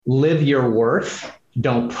live your worth,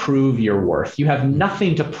 don't prove your worth. You have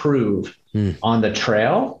nothing to prove on the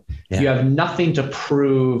trail. Yeah. You have nothing to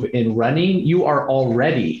prove in running. You are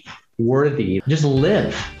already worthy. Just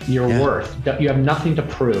live your worth. You have nothing to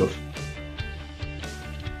prove.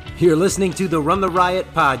 You're listening to the Run the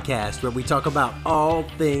Riot podcast, where we talk about all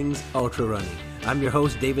things ultra running. I'm your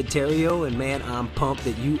host, David Terrio, and man, I'm pumped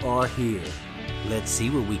that you are here. Let's see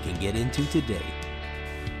what we can get into today.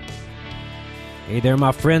 Hey there,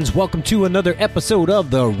 my friends. Welcome to another episode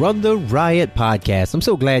of the Run the Riot podcast. I'm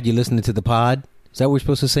so glad you're listening to the pod. Is that what we're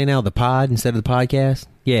supposed to say now? The pod instead of the podcast?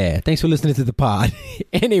 Yeah, thanks for listening to the pod.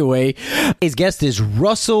 Anyway, his guest is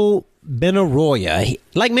Russell Benaroya.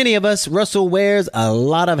 Like many of us, Russell wears a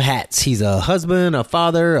lot of hats. He's a husband, a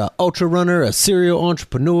father, an ultra runner, a serial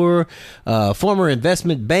entrepreneur, a former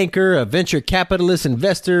investment banker, a venture capitalist,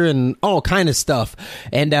 investor, and all kind of stuff.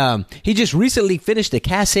 And he just recently finished the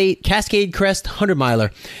Cascade Crest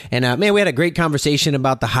 100-miler. And man, we had a great conversation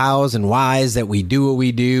about the hows and whys that we do what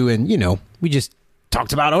we do. And, you know, we just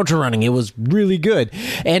talked about ultra running. It was really good.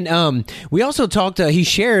 And we also talked, he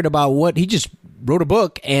shared about what he just wrote a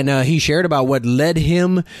book, and he shared about what led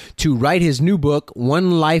him to write his new book,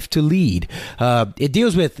 One Life to Lead. It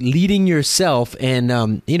deals with leading yourself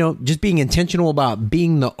and, you know, just being intentional about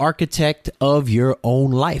being the architect of your own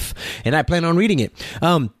life. And I plan on reading it.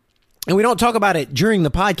 And we don't talk about it during the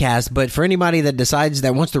podcast, but for anybody that decides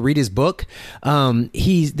that wants to read his book,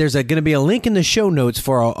 there's going to be a link in the show notes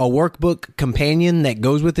for a workbook companion that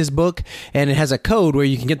goes with his book, and it has a code where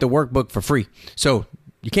you can get the workbook for free. So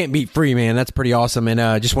you can't beat free, man. That's pretty awesome.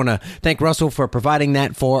 And just want to thank Russell for providing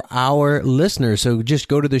that for our listeners. So just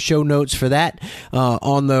go to the show notes for that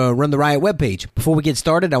on the Run the Riot webpage. Before we get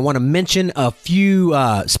started, I want to mention a few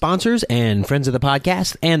sponsors and friends of the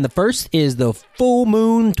podcast. And the first is the Full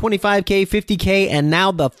Moon 25K, 50K, and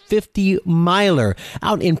now the 50 miler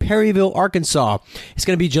out in Perryville, Arkansas. It's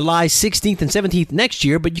going to be July 16th and 17th next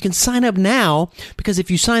year, but you can sign up now, because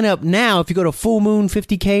if you sign up now, if you go to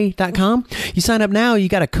fullmoon50k.com, you sign up now,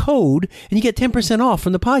 you got a code and you get 10% off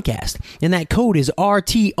from the podcast, and that code is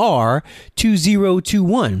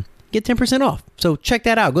RTR2021. Get 10% off. So check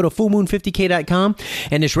that out. Go to fullmoon50k.com.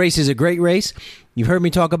 And this race is a great race. You've heard me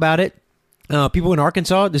talk about it. People in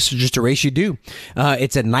Arkansas, this is just a race you do.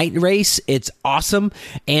 It's a night race. It's awesome.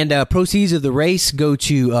 And proceeds of the race go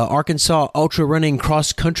to Arkansas Ultra Running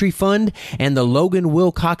Cross Country Fund and the Logan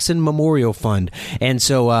Wilcoxon Memorial Fund. And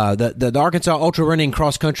so the Arkansas Ultra Running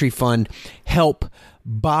Cross Country Fund help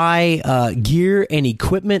buy gear and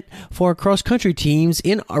equipment for cross-country teams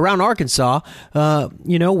around Arkansas,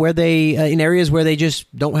 you know, where they in areas where they just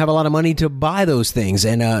don't have a lot of money to buy those things,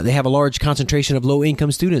 and they have a large concentration of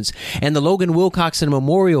low-income students. And the Logan Wilcoxon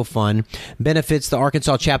Memorial Fund benefits the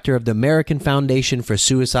Arkansas chapter of the American Foundation for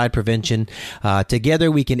Suicide Prevention. Together,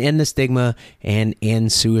 we can end the stigma and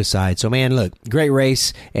end suicide. So, man, look, great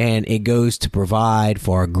race, and it goes to provide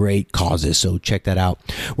for great causes. So check that out.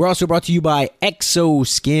 We're also brought to you by Exo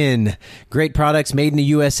Skin. Great products made in the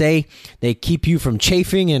USA. They keep you from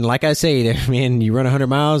chafing, and like I say, man, you run 100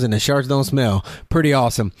 miles and the sharks don't smell. Pretty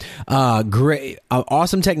awesome. Great,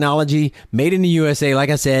 awesome technology made in the USA, like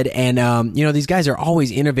I said, and you know, these guys are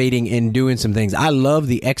always innovating and doing some things. I love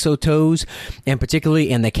the Exo toes, and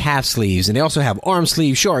particularly in the calf sleeves, and they also have arm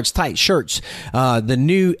sleeve shorts, tight shirts, the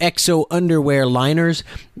new Exo underwear liners.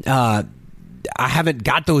 I haven't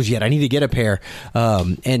got those yet. I need to get a pair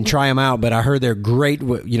and try them out, but I heard they're great,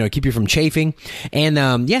 you know, keep you from chafing.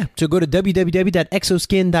 And yeah, so go to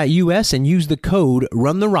www.exoskin.us and use the code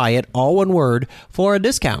Run the Riot, all one word, for a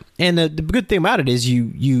discount. And the good thing about it is if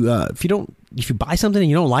you buy something and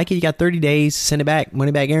you don't like it, you got 30 days, send it back,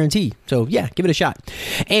 money back guarantee. So yeah, give it a shot.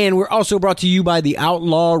 And we're also brought to you by the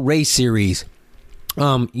Outlaw Race Series.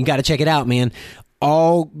 You got to check it out, man.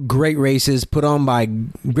 All great races put on by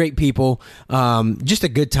great people. Just a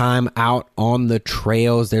good time out on the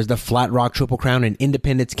trails. There's the Flat Rock Triple Crown in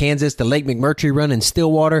Independence, Kansas, the Lake McMurtry Run in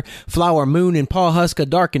Stillwater, Flower Moon in Pawhuska,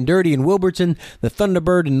 Dark and Dirty in Wilburton, the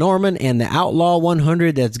Thunderbird in Norman, and the Outlaw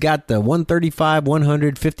 100 that's got the 135,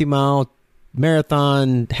 100, 50-mile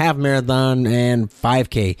marathon, half marathon, and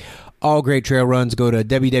 5K. All great trail runs. Go to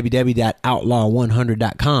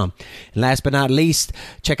www.outlaw100.com. And last but not least,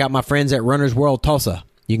 check out my friends at Runners World Tulsa.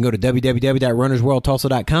 You can go to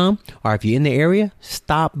www.runnersworldtulsa.com, or if you're in the area,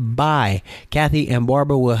 stop by. Kathy and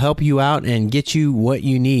Barbara will help you out and get you what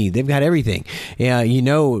you need. They've got everything. Yeah, you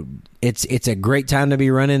know, it's a great time to be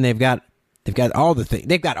running. They've got all the things.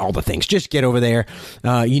 They've got all the things. Just get over there.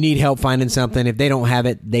 You need help finding something. If they don't have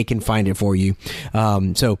it, they can find it for you.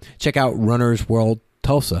 So check out Runners World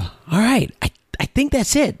Tulsa. All right. I I think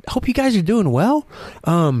that's it. I hope you guys are doing well.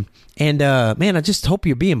 Man, I just hope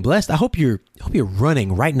you're being blessed. I hope you're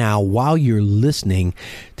running right now while you're listening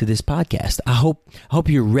to this podcast. I hope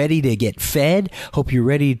you're ready to get fed. Hope you're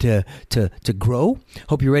ready to grow.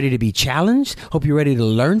 Hope you're ready to be challenged. Hope you're ready to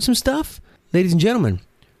learn some stuff. Ladies and gentlemen,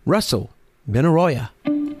 Russell Benaroya.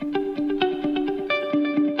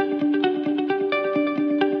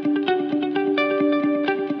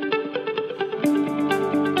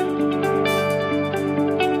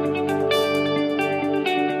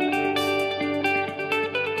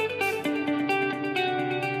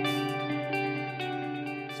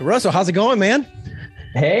 Russell, how's it going, man?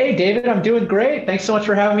 Hey, David, I'm doing great. Thanks so much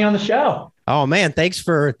for having me on the show. Oh, man, thanks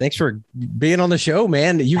for being on the show,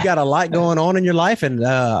 man. You've got a lot going on in your life, and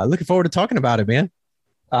looking forward to talking about it, man.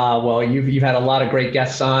 Well, you've had a lot of great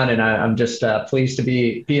guests on, and I'm just pleased to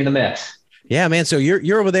be in the mix. Yeah, man. So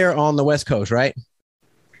you're over there on the West Coast, right?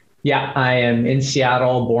 Yeah, I am in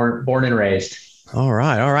Seattle, born and raised. All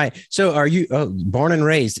right. So are you born and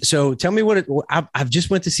raised? So tell me I've just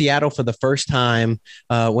went to Seattle for the first time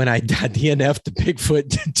when I DNF'd the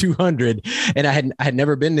Bigfoot 200, and I had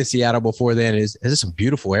never been to Seattle before then. Is this a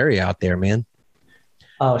beautiful area out there, man?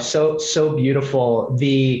 Oh, so beautiful.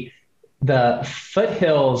 The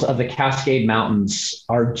foothills of the Cascade Mountains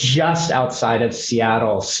are just outside of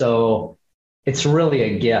Seattle. So it's really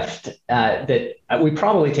a gift that we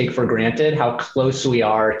probably take for granted how close we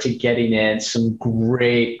are to getting in some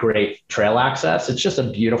great trail access. It's just a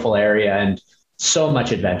beautiful area and so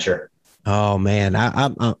much adventure. Oh man,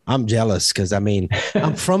 I'm jealous because I mean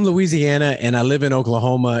I'm from Louisiana and I live in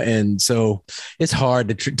Oklahoma, and so it's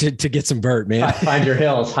hard to get some vert, man. Find your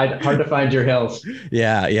hills. Hard to find your hills.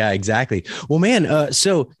 Yeah, exactly. Well, man,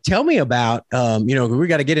 so tell me about we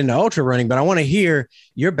got to get into ultra running, but I want to hear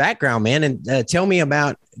your background, man, and tell me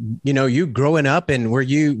about you growing up and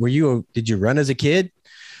did you run as a kid?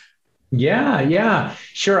 Yeah,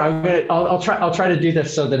 sure. I'll try to do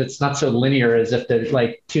this so that it's not so linear as if to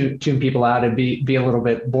like tune people out and be a little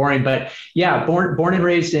bit boring. But yeah, born and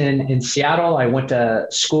raised in Seattle. I went to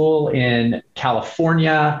school in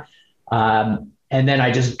California. And then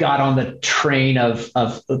I just got on the train of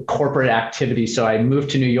corporate activity. So I moved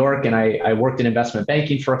to New York and I worked in investment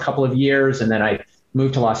banking for a couple of years. And then I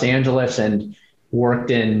moved to Los Angeles and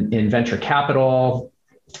worked in venture capital.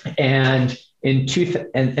 And and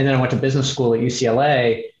then I went to business school at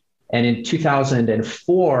UCLA. And in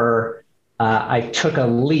 2004, I took a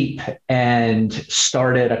leap and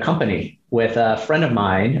started a company with a friend of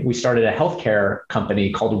mine. We started a healthcare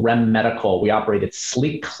company called REM Medical. We operated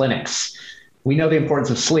sleep clinics. We know the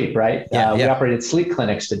importance of sleep, right? We operated sleep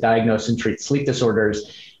clinics to diagnose and treat sleep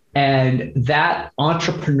disorders. And that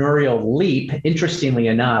entrepreneurial leap, interestingly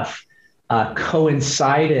enough,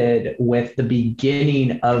 coincided with the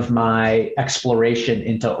beginning of my exploration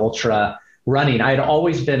into ultra running. I had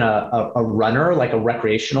always been a runner, like a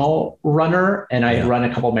recreational runner, and I had run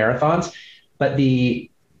a couple marathons. But the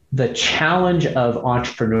challenge of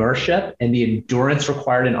entrepreneurship and the endurance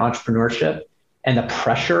required in entrepreneurship and the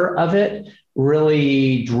pressure of it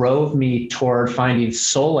really drove me toward finding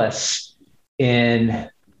solace in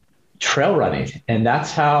trail running. And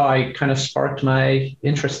that's how I kind of sparked my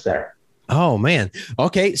interest there. Oh man.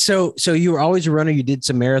 Okay. So you were always a runner. You did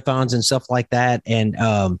some marathons and stuff like that.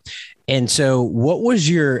 And so what was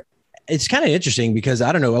it's kind of interesting because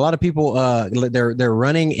I don't know, a lot of people, they're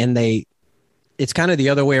running and it's kind of the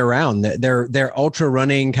other way around. Their ultra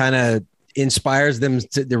running kind of inspires them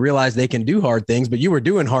to realize they can do hard things, but you were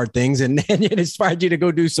doing hard things and it inspired you to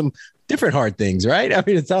go do some different hard things, right? I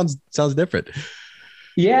mean, it sounds different.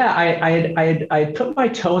 Yeah, I had put my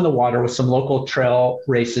toe in the water with some local trail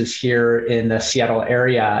races here in the Seattle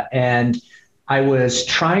area, and I was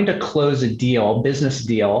trying to close a business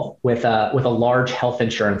deal with a large health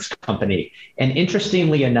insurance company. And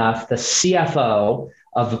interestingly enough, the CFO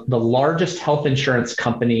of the largest health insurance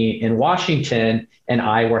company in Washington and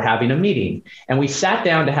I were having a meeting, and we sat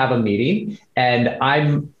down to have a meeting, and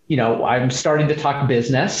I'm starting to talk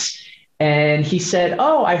business. And he said,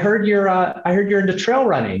 "Oh, I heard you're into trail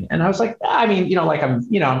running." And I was like, I'm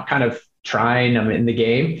kind of trying, I'm in the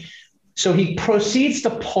game. So he proceeds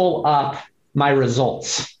to pull up my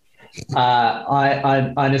results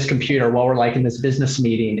on his computer while we're like in this business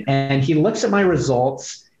meeting. And he looks at my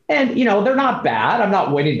results and, they're not bad. I'm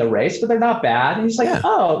not winning the race, but they're not bad. And he's like,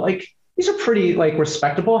 "Oh, like these are pretty like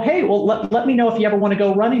respectable. Hey, well, let me know if you ever want to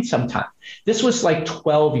go running sometime." This was like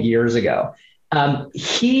 12 years ago.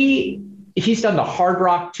 He's done the Hard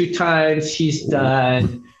Rock 2 times. He's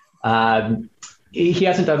done he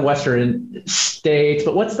hasn't done Western States,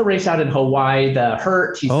 but what's the race out in Hawaii? The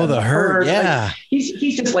Hurt. The Hurt. Yeah. Like,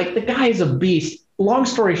 he's just like, the guy is a beast. Long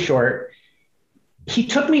story short, he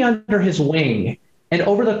took me under his wing, and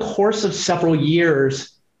over the course of several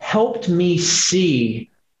years helped me see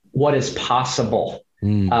what is possible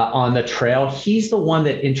on the trail. He's the one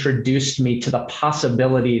that introduced me to the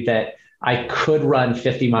possibility that I could run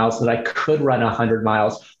 50 miles, that I could run 100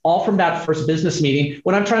 miles, all from that first business meeting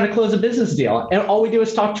when I'm trying to close a business deal. And all we do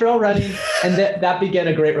is talk trail running. And that began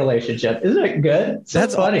a great relationship. Isn't it good?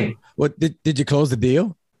 That's funny. What did you close the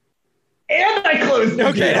deal? And I closed the deal.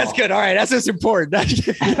 Okay, that's good. All right, that's just important. And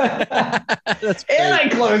I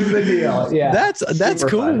closed the deal. Yeah, that's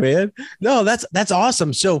cool, fun. Man. No, that's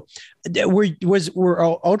awesome. So, were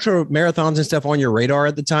ultra marathons and stuff on your radar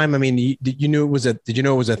at the time? I mean, did you know it was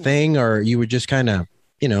a thing, or you were just kind of,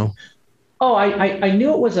 Oh, I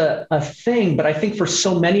knew it was a thing, but I think for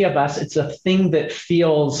so many of us, it's a thing that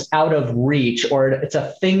feels out of reach, or it's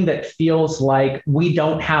a thing that feels like we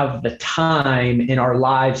don't have the time in our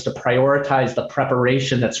lives to prioritize the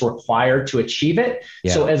preparation that's required to achieve it.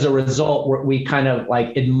 Yeah. So as a result, we kind of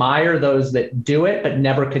like admire those that do it, but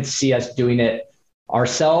never could see us doing it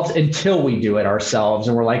ourselves until we do it ourselves.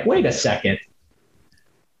 And we're like, wait a second,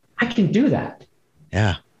 I can do that.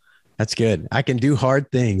 Yeah. That's good. I can do hard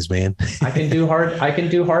things, man. I can do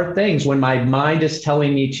hard things. When my mind is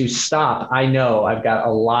telling me to stop, I know I've got a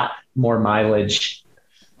lot more mileage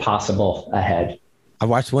possible ahead. I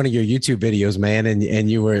watched one of your YouTube videos, man, and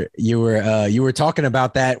you were talking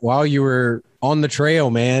about that while you were on the trail,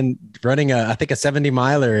 man, running I think a 70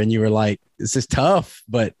 miler, and you were like, this is tough,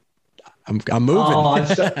 but I'm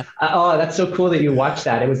moving. That's so cool that you watched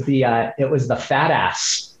that. It was the Fat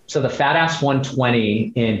Ass. So the Fat Ass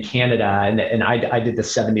 120 in Canada, and I did the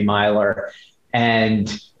 70 miler,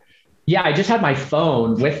 and yeah, I just had my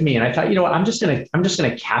phone with me, and I thought, you know what, I'm just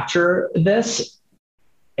gonna capture this,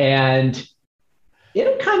 and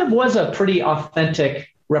it kind of was a pretty authentic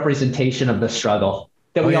representation of the struggle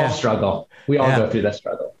that we all struggle. We all go through that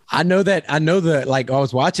struggle. I know that. Like, I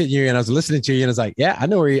was watching you and I was listening to you, and I was like, yeah, I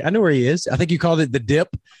know where he is. I think you called it the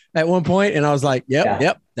dip at one point, and I was like,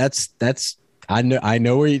 yep, that's. I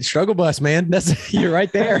know where you struggle bus, man. You're right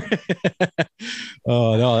there.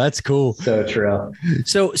 Oh no, that's cool. So true.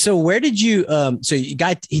 So where did you,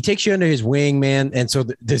 he takes you under his wing, man. And so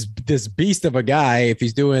this beast of a guy, if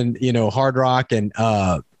he's doing, hard rock and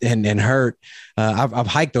Hurt, I've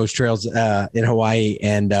hiked those trails, in Hawaii,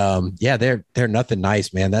 and, they're nothing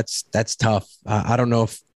nice, man. That's tough. I don't know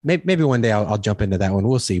if maybe one day I'll jump into that one.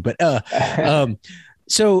 We'll see. But,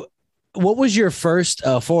 so what was your first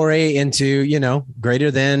foray into,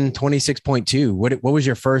 greater than 26.2? What was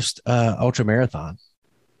your first ultra marathon?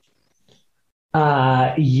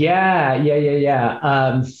 Yeah.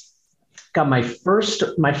 God, my first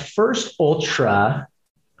ultra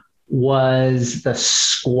was the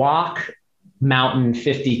Squawk Mountain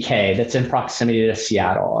 50K. That's in proximity to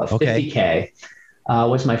Seattle. 50K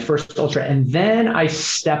was my first ultra. And then I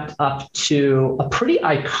stepped up to a pretty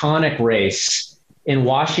iconic race in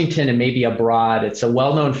Washington and maybe abroad. It's a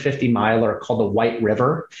well-known 50 miler called the White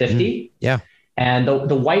River 50. Yeah. And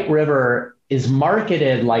the White River is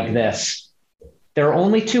marketed like this. There are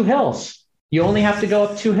only 2 hills. You only have to go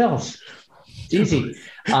up 2 hills. It's easy,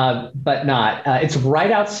 but not. It's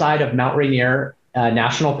right outside of Mount Rainier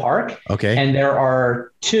National Park. Okay. And there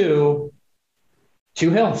are two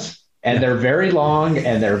hills, and they're very long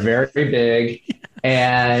and they're very big.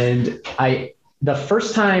 And the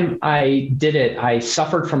first time I did it, I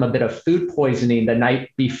suffered from a bit of food poisoning the night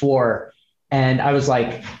before. And I was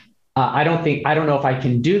like, I don't know if I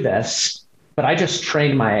can do this, but I just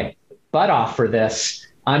trained my butt off for this.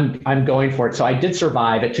 I'm going for it. So I did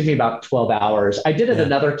survive. It took me about 12 hours. I did it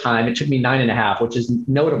another time. It took me 9.5, which is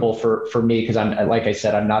notable for me, because like I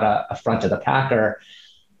said, I'm not a front of the packer.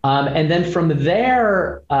 And then from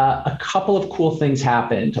there, a couple of cool things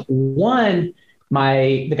happened. One,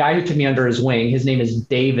 the guy who took me under his wing, his name is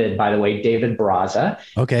David, by the way, David Braza.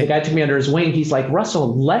 Okay. The guy took me under his wing. He's like,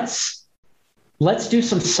 Russell, let's do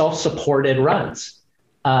some self-supported runs.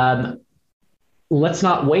 Let's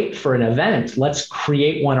not wait for an event. Let's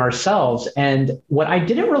create one ourselves. And what I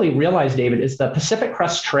didn't really realize, David, is the Pacific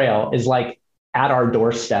Crest Trail is like at our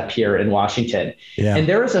doorstep here in Washington. Yeah. And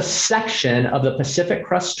there is a section of the Pacific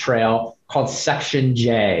Crest Trail called Section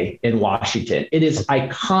J in Washington. It is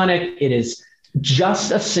iconic. It is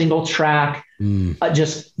just a single track,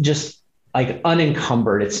 just like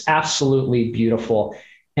unencumbered. It's absolutely beautiful.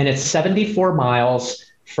 And it's 74 miles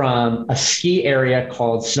from a ski area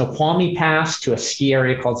called Snoqualmie Pass to a ski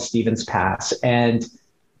area called Stevens Pass. And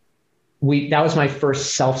that was my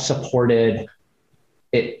first self-supported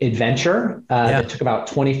adventure that took about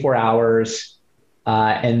 24 hours.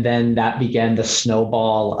 And then that began the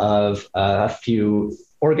snowball of a few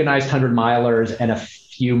organized 100-milers and a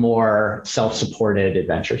few more self-supported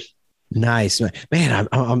adventures. Nice, man.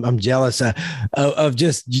 I'm jealous of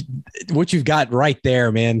just what you've got right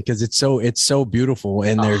there, man. Because it's so beautiful,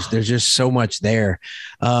 and there's just so much there.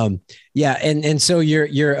 Yeah, and so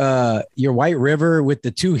your White River with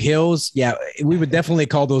the two hills. Yeah, we would definitely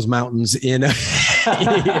call those mountains in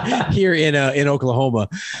here in Oklahoma.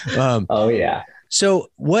 Oh yeah.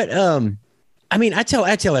 So what? I mean, I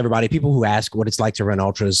tell everybody, people who ask what it's like to run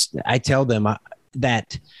ultras, I tell them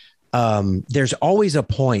that. There's always a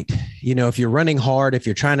point, if you're running hard, if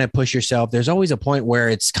you're trying to push yourself, there's always a point where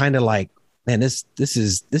it's kind of like, man, this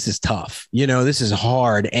is tough, this is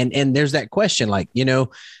hard. And there's that question, like, to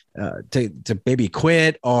maybe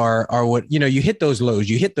quit or what, you hit those lows,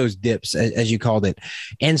 you hit those dips as you called it.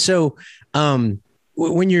 And so,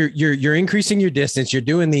 when you're increasing your distance, you're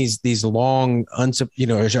doing these long,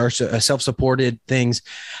 self-supported things.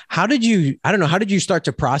 How did you start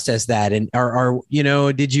to process that? And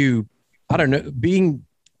did you, being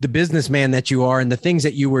the businessman that you are and the things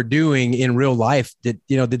that you were doing in real life, did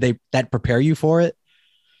that prepare you for it?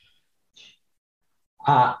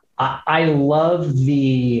 I love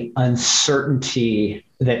the uncertainty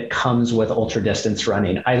that comes with ultra distance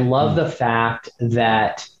running. I love the fact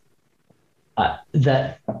that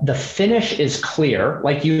the finish is clear.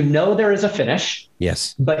 Like, there is a finish.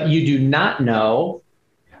 Yes. But you do not know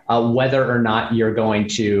whether or not you're going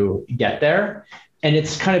to get there. And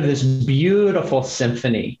it's kind of this beautiful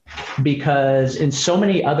symphony, because in so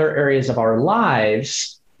many other areas of our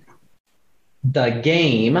lives, the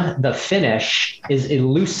finish is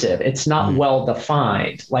elusive. It's not well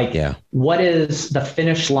defined. Like, what is the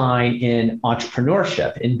finish line in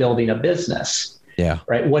entrepreneurship, in building a business? Yeah.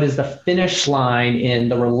 Right. What is the finish line in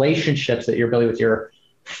the relationships that you're building with your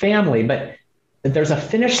family? But there's a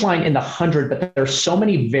finish line in the 100, but there's so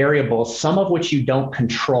many variables, some of which you don't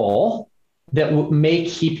control, that may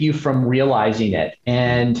keep you from realizing it.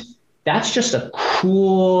 And that's just a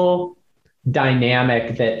cool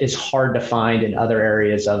dynamic that is hard to find in other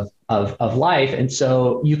areas of life. And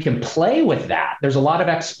so you can play with that. There's a lot of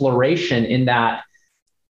exploration in that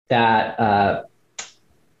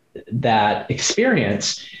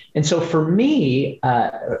experience. And so for me,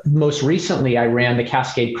 most recently, I ran the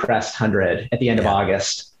Cascade Crest 100 at the end of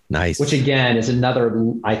August. Nice. Which again is another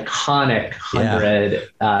iconic 100.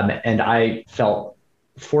 And I felt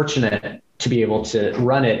fortunate to be able to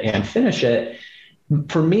run it and finish it.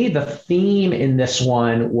 For me, the theme in this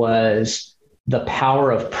one was the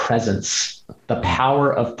power of presence,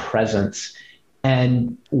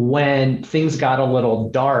 And when things got a little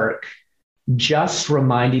dark, just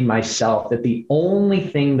reminding myself that the only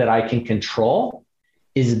thing that I can control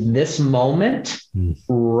is this moment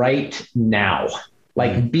right now.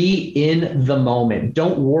 Like, be in the moment.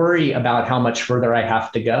 Don't worry about how much further I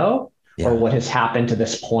have to go or what has happened to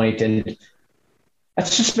this point. And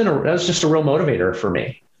that's just a real motivator for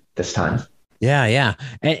me this time. Yeah.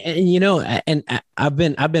 And I've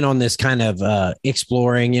been on this kind of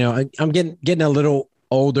exploring, I'm getting a little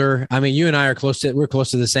older. I mean, you and I we're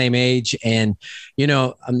close to the same age, and,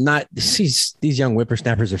 I'm not, these young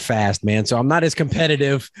whippersnappers are fast, man. So I'm not as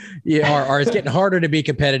competitive, or it's getting harder to be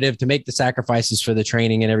competitive, to make the sacrifices for the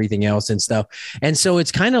training and everything else and stuff. And so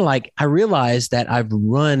it's kind of like, I realized that I've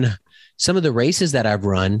run some of the races that I've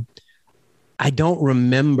run. I don't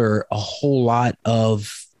remember a whole lot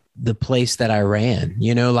of the place that I ran,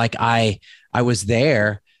 like I was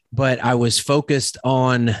there, but I was focused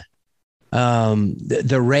on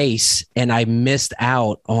the race, and I missed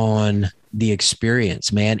out on the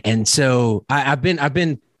experience, man. And so I've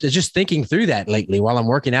been just thinking through that lately while I'm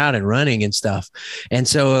working out and running and stuff. And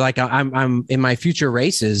so, like, I'm in my future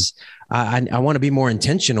races, I want to be more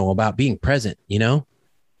intentional about being present,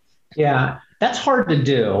 Yeah, that's hard to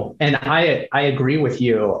do. And I agree with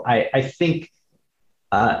you. I think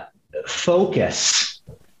focus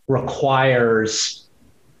requires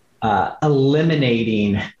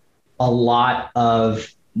eliminating a lot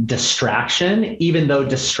of distraction, even though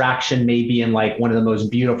distraction may be in like one of the most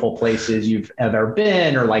beautiful places you've ever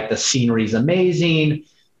been, or like the scenery is amazing,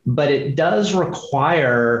 but it does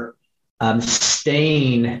require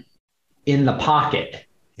staying in the pocket.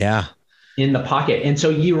 Yeah. In the pocket. And so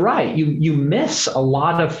you're right. You miss a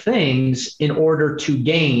lot of things in order to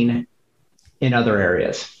gain in other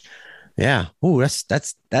areas. Yeah. Ooh,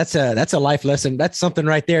 that's a life lesson. That's something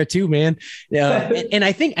right there too, man. And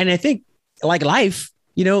I think like life,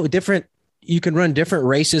 different you can run different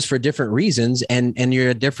races for different reasons, and you're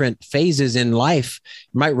at different phases in life.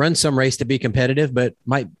 You might run some race to be competitive, but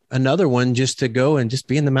might another one just to go and just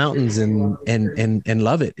be in the mountains and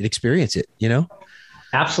love it and experience it, you know?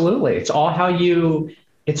 Absolutely. It's all how you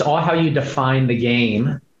define the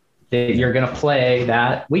game that you're going to play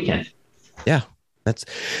that weekend. Yeah. That's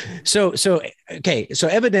so okay. So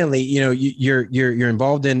evidently, you know, you're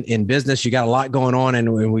involved in business. You got a lot going on,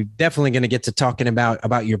 and we're definitely going to get to talking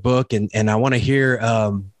about your book. And I want to hear,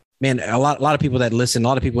 man, a lot of people that listen, a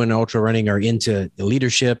lot of people in ultra running are into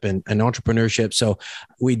leadership and entrepreneurship. So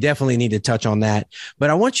we definitely need to touch on that.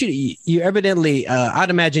 But I want you evidently,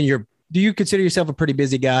 I'd imagine do you consider yourself a pretty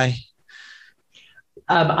busy guy?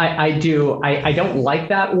 I do. I don't like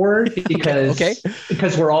that word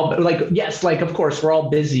because we're all like, yes, like, of course we're all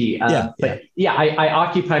busy. But I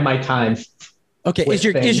occupy my time. Okay. Is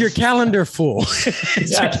your calendar full?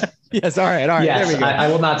 Yes. All right. Yes, there we go. I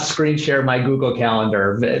will not screen share my Google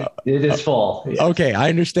Calendar. It is full. Yes. Okay. I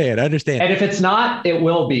understand. And if it's not, it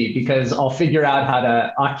will be, because I'll figure out how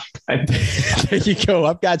to occupy. There you go.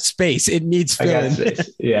 I've got space. It needs filling.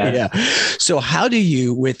 Yeah. So how do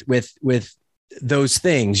you with those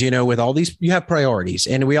things, you know, with all these, you have priorities,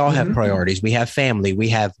 and we all have priorities. We have family, we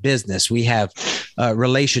have business, we have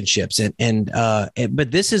relationships,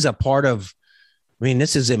 but this is a part of, I mean,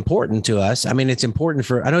 this is important to us. I mean, I know it's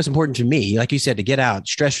important to me, like you said, to get out,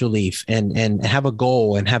 stress relief, and have a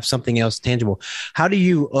goal and have something else tangible. How do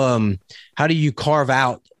you carve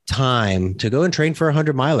out time to go and train for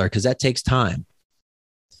 100-miler? Because that takes time.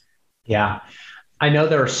 Yeah. I know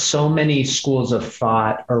there are so many schools of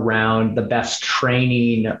thought around the best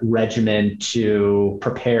training regimen to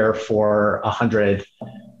prepare for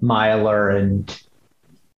 100-miler. And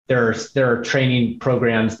there are training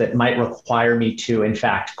programs that might require me to, in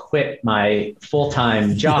fact, quit my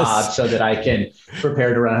full-time job so that I can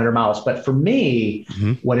prepare to run 100 miles. But for me,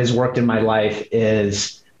 what has worked in my life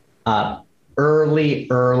is early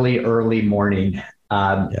morning.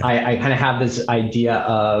 I kind of have this idea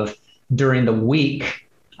of, during the week,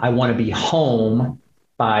 I want to be home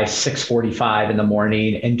by 6:45 in the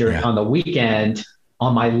morning. And on the weekend,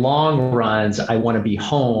 on my long runs, I want to be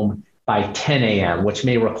home by 10 a.m., which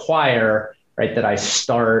may require, right, that I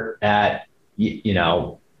start at, 5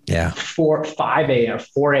 a.m.,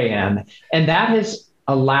 4 a.m. And that has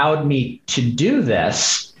allowed me to do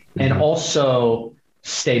this and also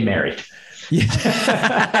stay married.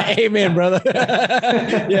 Amen, brother.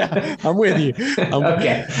 Yeah, I'm with you.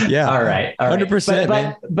 Okay. Yeah. All right.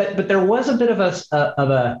 100%. But there was a bit of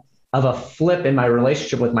a flip in my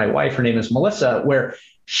relationship with my wife. Her name is Melissa, where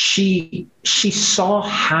she saw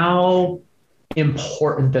how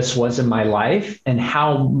important this was in my life and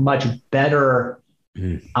how much better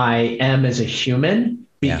I am as a human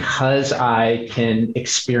because I can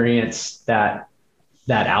experience that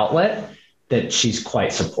outlet. That she's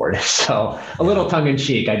quite supportive. So a little tongue in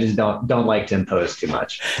cheek. I just don't like to impose too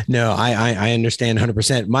much. No, I understand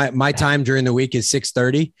 100%. My time during the week is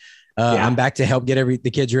 6:30. I'm back to help get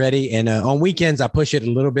the kids ready. And on weekends, I push it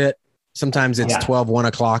a little bit. Sometimes it's 12, 1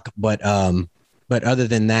 o'clock, but other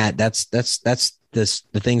than that, that's the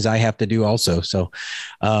things I have to do also. So,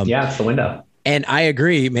 it's the window. And I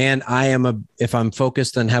agree, man. If I'm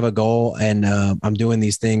focused and have a goal and I'm doing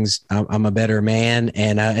these things, I'm a better man,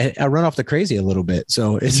 and I run off the crazy a little bit.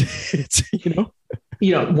 So it's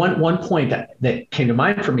one point that came to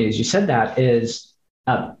mind for me as you said that is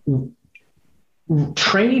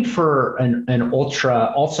training for an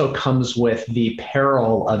ultra also comes with the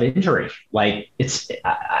peril of injury. Like it's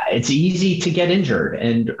easy to get injured,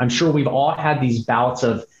 and I'm sure we've all had these bouts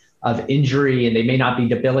of injury, and they may not be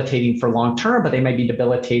debilitating for long term, but they might be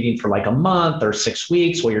debilitating for like a month or 6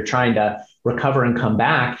 weeks while you're trying to recover and come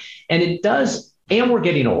back. And it does, and we're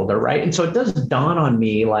getting older, right? And so it does dawn on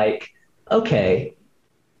me like, okay,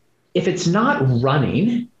 if it's not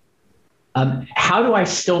running, how do I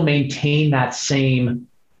still maintain that same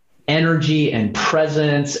energy and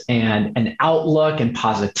presence and an outlook and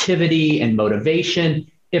positivity and motivation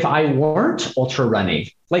if I weren't ultra running?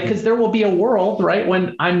 Like, because there will be a world, right,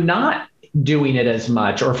 when I'm not doing it as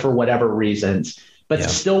much or for whatever reasons, but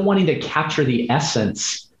still wanting to capture the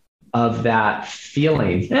essence of that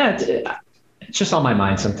feeling. It's just on my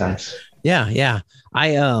mind sometimes. Yeah.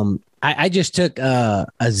 I just took a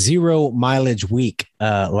 0 mileage week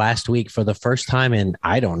last week for the first time in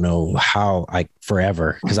I don't know how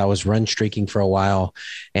forever, because I was run streaking for a while,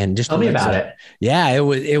 and just tell me about it. Yeah,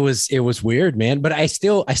 it was weird, man. But I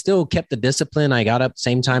still kept the discipline. I got up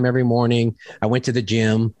same time every morning. I went to the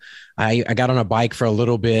gym. I got on a bike for a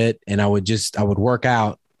little bit, and I would work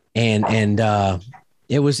out and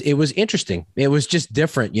it was interesting. It was just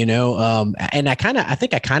different, you know? And I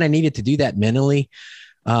think I kind of needed to do that mentally,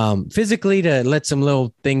 physically to let some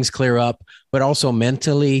little things clear up, but also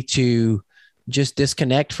mentally to just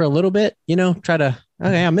disconnect for a little bit, you know,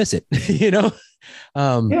 I miss it, you know?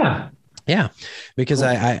 Yeah. Because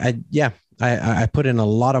cool. I put in a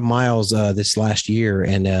lot of miles this last year.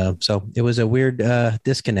 And so it was a weird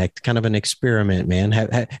disconnect, kind of an experiment, man.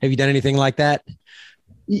 Have you done anything like that?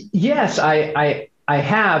 Yes, I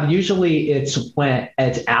have. Usually it's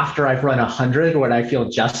after I've run 100 when I feel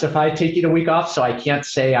justified taking a week off. So I can't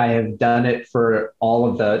say I have done it for all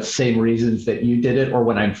of the same reasons that you did it or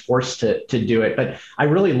when I'm forced to do it. But I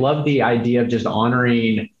really love the idea of just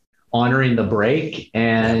honoring the break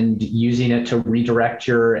and using it to redirect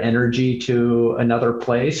your energy to another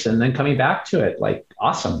place and then coming back to it. Like,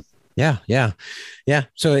 awesome. Yeah.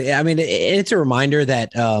 So, I mean, it's a reminder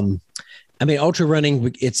that, ultra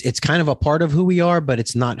running, it's kind of a part of who we are, but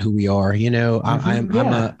it's not who we are. You know,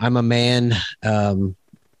 I'm a man,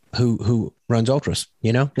 who runs ultras,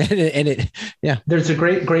 you know, There's a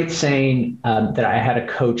great saying, that I had a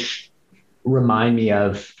coach remind me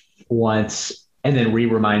of once, and then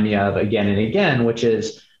remind me of again and again, which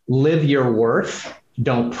is live your worth.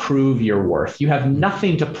 Don't prove your worth. You have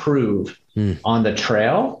nothing to prove on the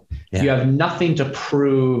trail. Yeah. You have nothing to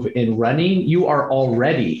prove in running. You are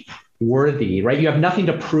already worthy, right? You have nothing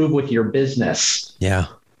to prove with your business. Yeah.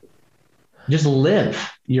 Just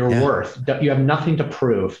live your worth. You have nothing to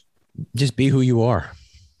prove. Just be who you are.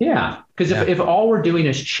 Yeah. Because if all we're doing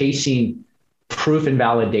is chasing proof and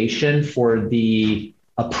validation for the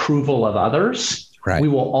approval of others, we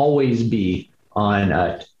will always be on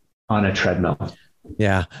a treadmill.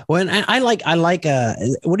 Yeah. Well, and I like,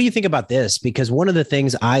 what do you think about this? Because one of the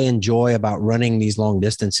things I enjoy about running these long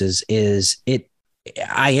distances is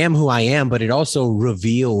I am who I am, but it also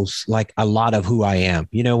reveals like a lot of who I am.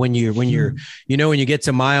 You know, when you get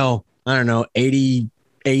to mile, I don't know, 80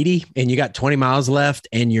 and you got 20 miles left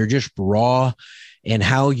and you're just raw, and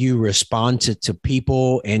how you respond to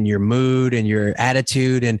people and your mood and your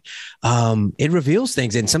attitude. And it reveals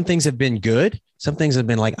things. And some things have been good. Some things have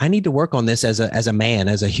been like, I need to work on this as a man,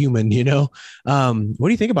 as a human, you know? What do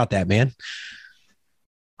you think about that, man?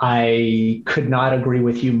 I could not agree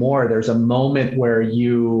with you more. There's a moment where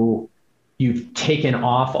you've taken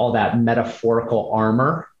off all that metaphorical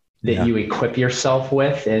armor that you equip yourself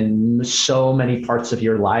with in so many parts of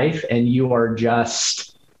your life. And you are just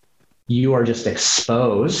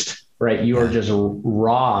exposed, right? You are just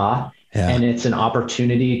raw, and it's an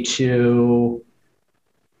opportunity to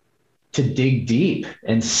dig deep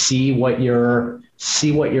and see what you're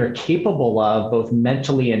capable of, both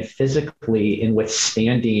mentally and physically, in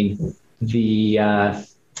withstanding the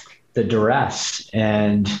duress.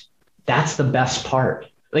 And that's the best part.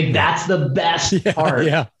 Like, that's the best part.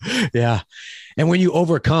 Yeah. And when you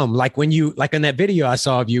overcome, like in that video I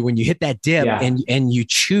saw of you, when you hit that dip and you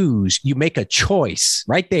make a choice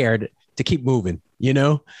right there to keep moving, you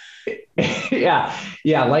know? Yeah.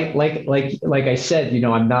 Like I said, you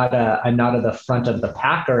know, I'm not at the front of the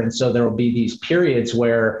packer. And so there will be these periods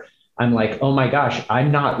where I'm like, oh my gosh, I'm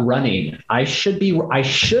not running. I should be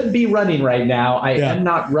running right now. I am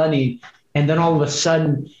not running. And then all of a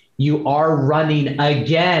sudden you are running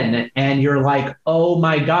again. And you're like, oh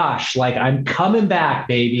my gosh, like, I'm coming back,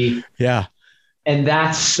 baby. Yeah. And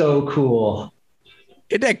that's so cool.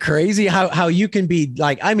 Isn't that crazy how you can be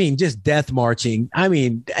like, I mean, just death marching. I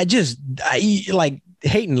mean, like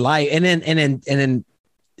hating life. And then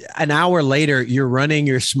an hour later you're running,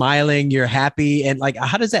 you're smiling, you're happy. And like,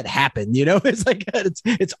 how does that happen? You know, it's like,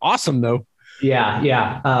 it's awesome though.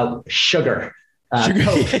 Yeah. Sugar.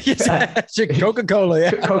 Coca-Cola.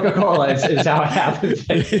 Yeah. Coca-Cola is how it happens.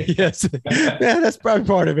 Yes. Yeah, that's probably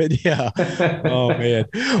part of it. Yeah. Oh man.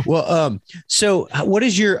 Well, so what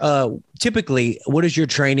is your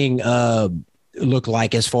training look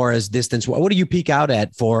like as far as distance? What do you peak out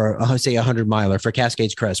at for, say, 100 miler for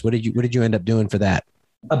Cascades Crest? What did you end up doing for that?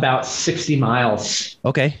 About 60 miles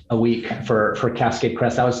a week for Cascade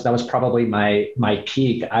Crest. That was probably my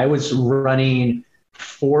peak. I was running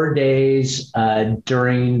 4 days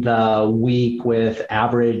during the week with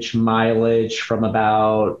average mileage from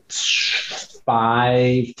about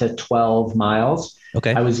 5 to 12 miles.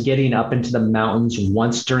 Okay. I was getting up into the mountains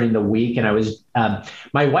once during the week, and I was,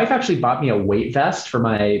 my wife actually bought me a weight vest for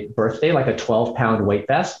my birthday, like a 12-pound weight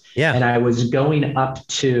vest. Yeah. And I was going up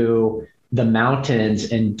to the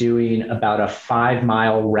mountains and doing about a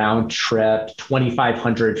 5-mile round trip,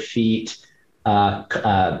 2,500 feet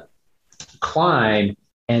climb.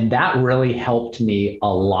 And that really helped me a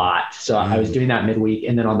lot. So I was doing that midweek.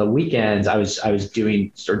 And then on the weekends, I was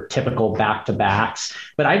doing sort of typical back-to-backs,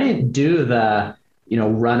 but I didn't do the,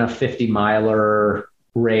 run a 50-miler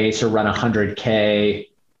race or run 100K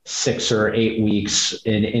 6 or 8 weeks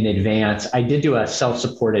in advance. I did do a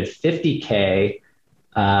self-supported 50K,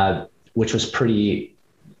 which was pretty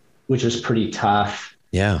tough.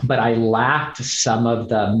 Yeah. But I lacked some of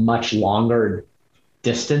the much longer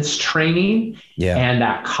distance training. Yeah. And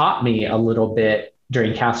that caught me a little bit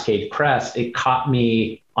during Cascade Crest. It caught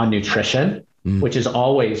me on nutrition, which is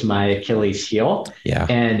always my Achilles heel. Yeah.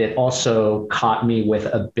 And it also caught me with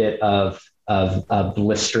a bit of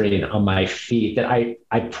blistering on my feet that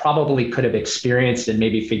I probably could have experienced and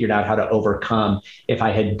maybe figured out how to overcome if I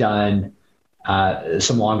had done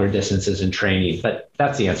some longer distances in training. But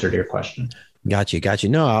that's the answer to your question. Got you.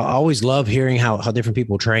 No, I always love hearing how different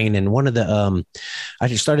people train. And one of the, I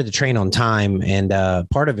just started to train on time. And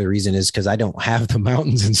part of the reason is because I don't have the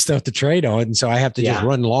mountains and stuff to train on. And so I have to just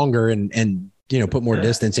run longer and put more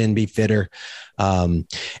distance in, be fitter.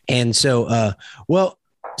 And so,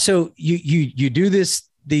 so you do these,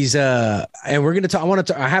 and we're going to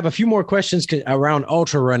talk, I have a few more questions around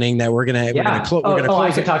ultra running that we're going to close.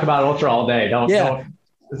 I could talk about ultra all day. Don't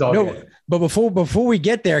it's all good. But before we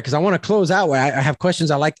get there, because I want to close out, I have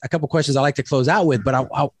questions. A couple questions I like to close out with. But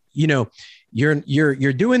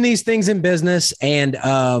you're doing these things in business, and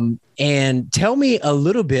tell me a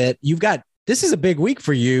little bit. This is a big week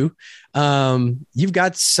for you. You've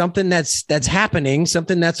got something that's happening,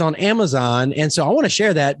 something that's on Amazon, and so I want to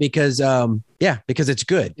share that because it's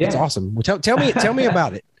good. Yeah. It's awesome. Well, tell me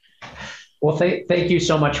about it. Well, thank you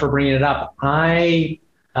so much for bringing it up. I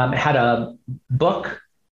had a book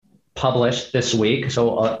published this week.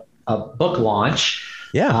 So a book launch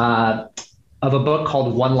of a book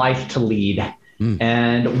called One Life to Lead.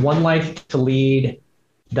 And One Life to Lead,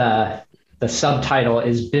 the subtitle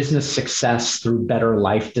is Business Success Through Better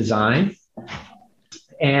Life Design.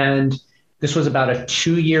 And this was about a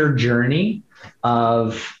 2-year journey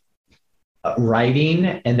of writing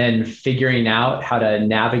and then figuring out how to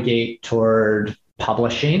navigate toward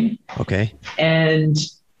publishing. Okay. And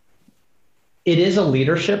it is a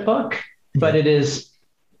leadership book, but it is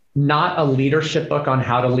not a leadership book on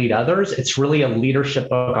how to lead others. It's really a leadership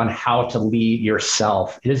book on how to lead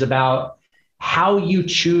yourself. It is about how you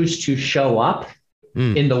choose to show up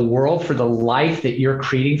in the world for the life that you're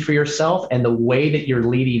creating for yourself and the way that you're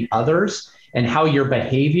leading others, and how your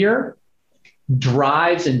behavior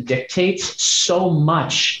drives and dictates so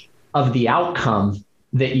much of the outcome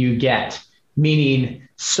that you get. Meaning,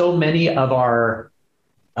 so many of our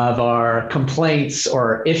complaints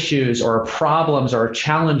or issues or problems or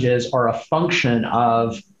challenges are a function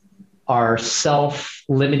of our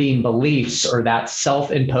self-limiting beliefs, or that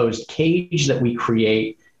self-imposed cage that we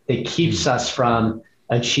create that keeps us from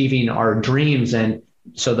achieving our dreams. And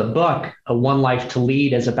so the book, A One Life to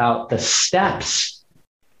Lead, is about the steps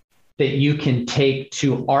that you can take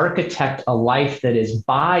to architect a life that is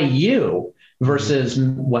by you versus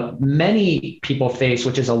what many people face,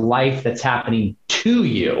 which is a life that's happening to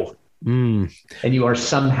you. And you are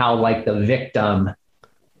somehow like the victim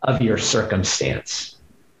of your circumstance.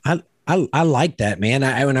 I like that, man.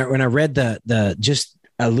 When I read the just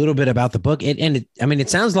a little bit about the book, it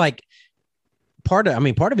sounds like part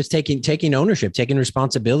of it's taking ownership, taking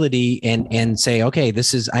responsibility, and say, okay,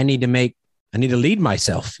 I need to lead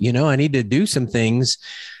myself. I need to do some things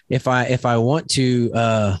if I want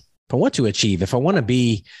to achieve, if I want to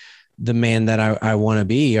be the man that I want to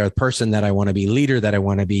be, or the person that I want to be, leader that I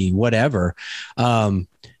want to be, whatever.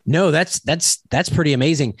 No, that's pretty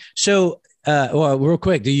amazing. So, real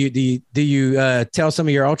quick, do you tell some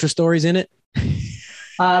of your ultra stories in it?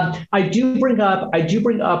 I do bring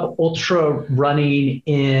up ultra running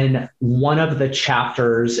in one of the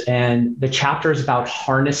chapters, and the chapter is about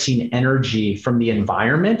harnessing energy from the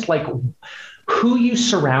environment, like who you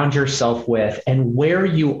surround yourself with and where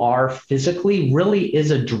you are physically really is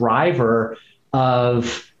a driver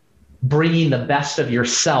of bringing the best of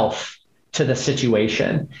yourself to the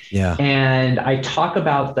situation. Yeah. And I talk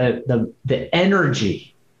about the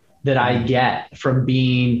energy that I get from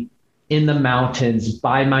being in the mountains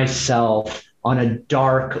by myself on a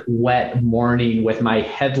dark, wet morning with my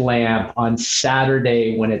headlamp on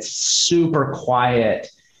Saturday when it's super quiet,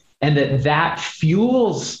 and that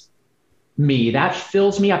fuels me, that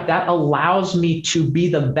fills me up, that allows me to be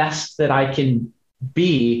the best that I can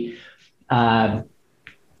be. And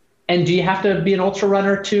do you have to be an ultra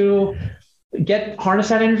runner to harness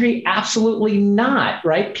that energy? Absolutely not,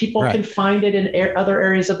 right? People can find it in other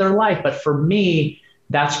areas of their life. But for me,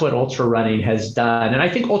 that's what ultra running has done. And I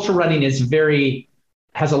think ultra running has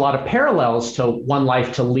has a lot of parallels to One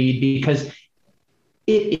Life to Lead, because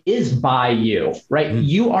it is by you, right?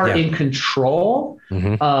 You are in control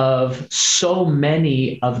of so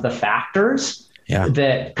many of the factors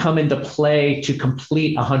that come into play to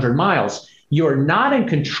complete 100 miles. You're not in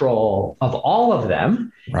control of all of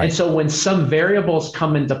them. Right. And so when some variables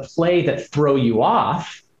come into play that throw you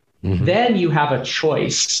off, then you have a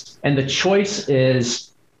choice. And the choice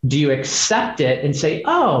is, do you accept it and say,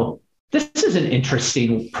 oh, this is an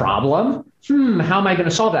interesting problem. How am I going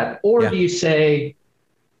to solve that? Or do you say,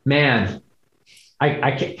 man,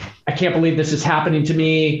 I can't believe this is happening to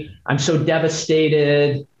me. I'm so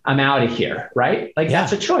devastated. I'm out of here. Right? Like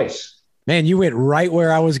that's a choice. Man, you went right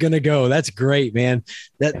where I was going to go. That's great, man.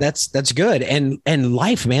 That's good. And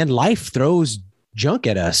life, man, life throws junk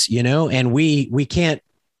at us, and we can't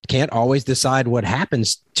always decide what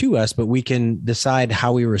happens to us, but we can decide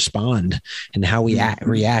how we respond and how we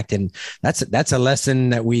react. And that's a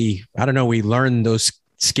lesson that we learn those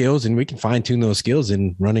skills, and we can fine tune those skills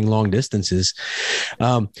in running long distances.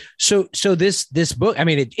 So this book, I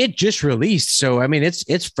mean, it just released. So, I mean,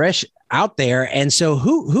 it's fresh out there. And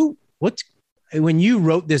so when you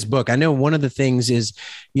wrote this book, I know one of the things is,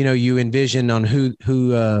 you envision on who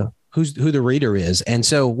the reader is. And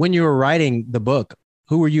so when you were writing the book,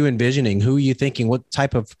 who were you envisioning? Who were you thinking? What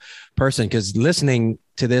type of person? Because listening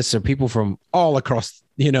to this are people from all across,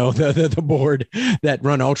 the board that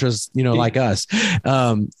run ultras, like us.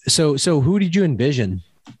 So who did you envision?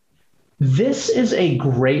 This is a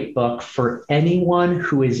great book for anyone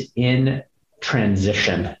who is in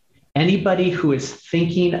transition. Anybody who is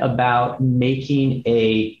thinking about making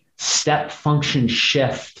a step function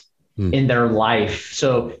shift in their life.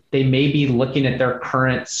 So they may be looking at their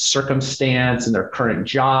current circumstance and their current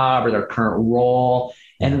job or their current role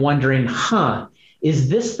and wondering, is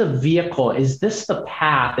this the vehicle? Is this the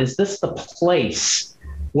path? Is this the place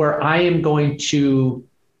where I am going to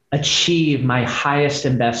achieve my highest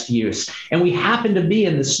and best use? And we happen to be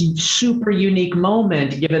in this super unique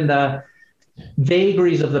moment, given the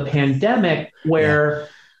vagaries of the pandemic, where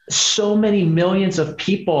so many millions of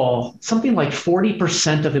people, something like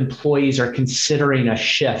 40% of employees are considering a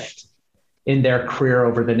shift in their career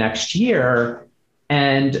over the next year.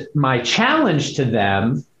 And my challenge to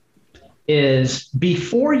them is,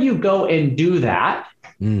 before you go and do that,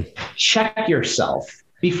 check yourself.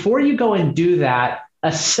 Before you go and do that,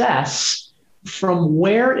 assess from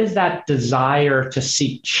where is that desire to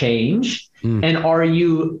seek change. And are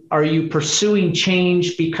you pursuing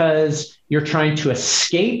change because you're trying to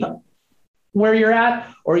escape where you're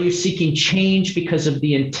at? Or are you seeking change because of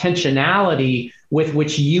the intentionality with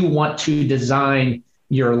which you want to design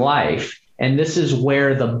your life? And this is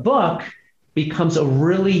where the book becomes a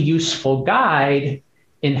really useful guide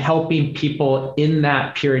in helping people in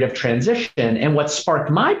that period of transition. And what sparked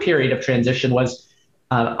my period of transition was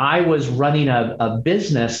I was running a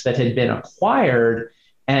business that had been acquired,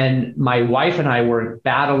 and my wife and I were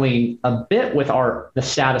battling a bit with the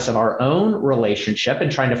status of our own relationship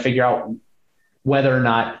and trying to figure out whether or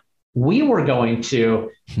not we were going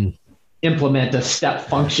to implement a step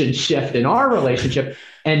function shift in our relationship.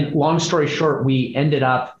 And long story short, we ended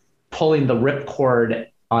up pulling the ripcord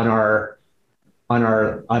on our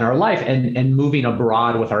life and moving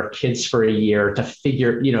abroad with our kids for a year to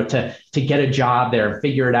figure, to get a job there and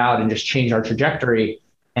figure it out and just change our trajectory.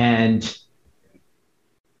 And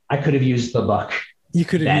I could have used the book. You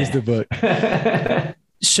could have used the book.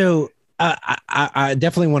 So I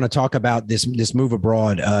definitely want to talk about this move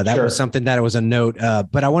abroad. That was something that was a note,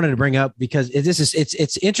 but I wanted to bring up because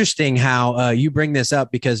it's interesting how you bring this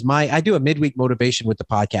up, because I do a midweek motivation with the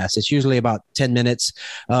podcast. It's usually about 10 minutes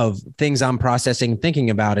of things I'm processing,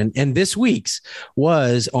 thinking about. And this week's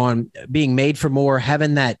was on being made for more,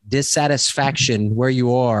 having that dissatisfaction where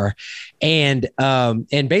you are. And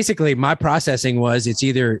basically my processing was, it's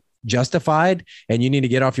either justified and you need to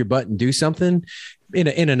get off your butt and do something,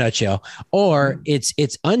 in a nutshell, or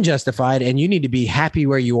it's unjustified and you need to be happy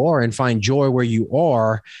where you are and find joy where you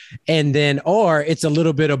are. And then, or it's a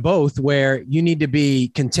little bit of both, where you need to be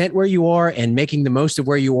content where you are and making the most of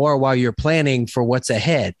where you are while you're planning for what's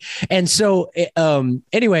ahead. And so,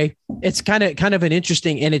 anyway, it's kind of an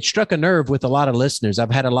interesting, and it struck a nerve with a lot of listeners. I've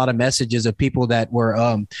had a lot of messages of people that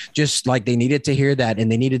were, just like they needed to hear that and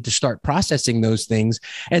they needed to start processing those things.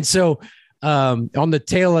 And so, on the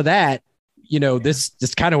tail of that, this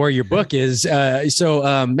is kind of where your book is.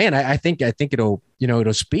 Man, I think it'll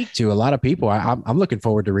speak to a lot of people. I'm looking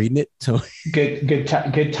forward to reading it. So good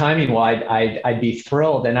timing. Well, I'd be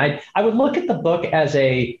thrilled. And I would look at the book as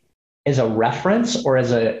a reference, or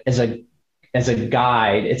as a as a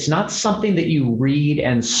guide. It's not something that you read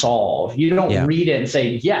and solve. You don't read it and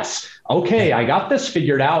say, yes, okay, I got this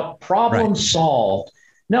figured out, problem solved.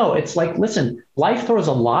 No, it's like, listen, life throws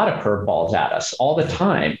a lot of curveballs at us all the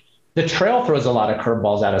time. The trail throws a lot of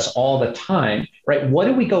curveballs at us all the time, right? What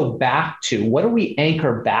do we go back to? What do we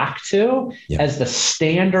anchor back to as the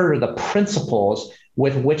standard or the principles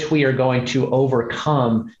with which we are going to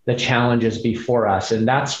overcome the challenges before us? And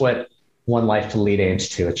that's what One Life to Lead aims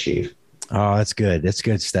to achieve. Oh, that's good. That's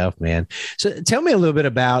good stuff, man. So tell me a little bit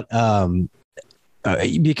about,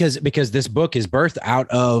 because this book is birthed out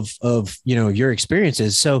of your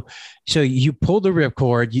experiences. So you pulled the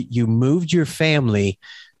ripcord, you moved your family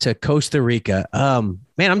to Costa Rica.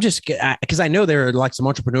 Man, I'm just, because I know there are like some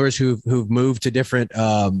entrepreneurs who've moved to different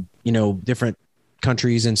different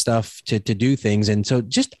countries and stuff to do things. And so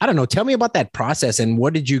just, I don't know, tell me about that process and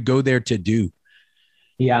what did you go there to do?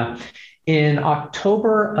 Yeah. In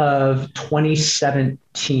October of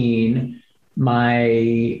 2017,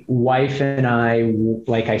 my wife and I,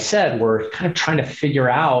 like I said, were kind of trying to figure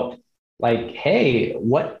out like, hey,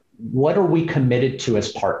 what are we committed to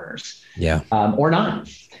as partners? Yeah. Or not?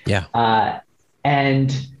 Yeah.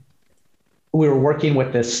 And we were working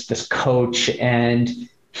with this coach, and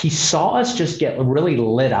he saw us just get really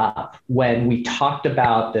lit up when we talked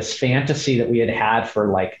about this fantasy that we had had for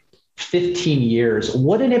like 15 years.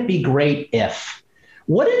 Wouldn't it be great if?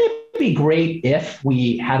 Wouldn't it be great if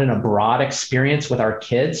we had an abroad experience with our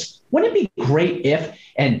kids? Wouldn't it be great if?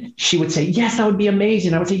 And she would say, yes, that would be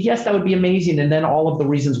amazing. I would say, yes, that would be amazing. And then all of the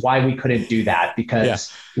reasons why we couldn't do that,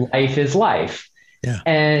 because life is life. Yeah.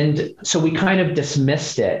 And so we kind of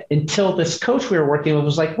dismissed it until this coach we were working with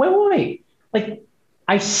was like, wait, like,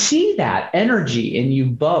 I see that energy in you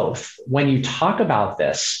both when you talk about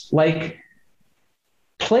this. Like,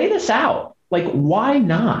 play this out. Like, why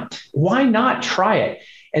not? Why not try it?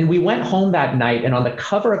 And we went home that night, and on the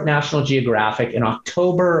cover of National Geographic in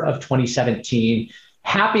October of 2017,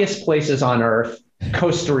 happiest places on earth,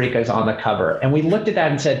 Costa Rica is on the cover. And we looked at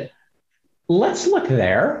that and said, let's look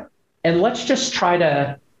there and let's just try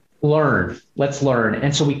to learn. Let's learn.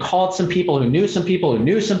 And so we called some people who knew some people who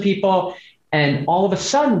knew some people. And all of a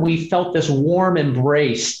sudden we felt this warm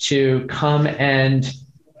embrace to come and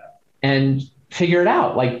figure it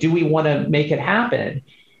out. Like, do we want to make it happen?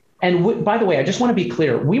 And by the way, I just want to be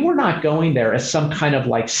clear. We were not going there as some kind of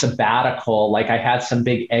like sabbatical, like I had some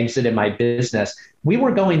big exit in my business. We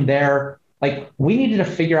were going there like we needed to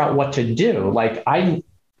figure out what to do. Like I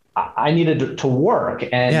needed to work,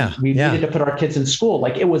 and we needed to put our kids in school.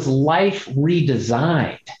 Like, it was life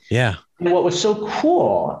redesigned. Yeah. And what was so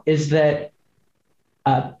cool is that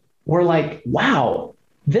we're like, wow,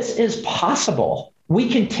 this is possible. We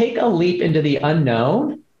can take a leap into the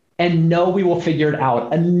unknown and know we will figure it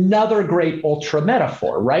out. Another great ultra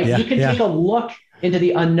metaphor, right? You can take a look into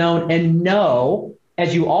the unknown and know,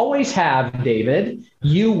 as you always have, David,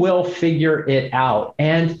 you will figure it out.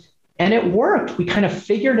 And it worked. We kind of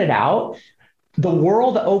figured it out. The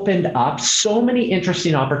world opened up. So many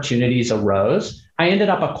interesting opportunities arose. I ended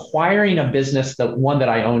up acquiring a business, the one that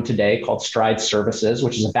I own today, called Stride Services,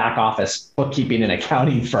 which is a back office bookkeeping and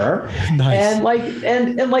accounting firm. Nice.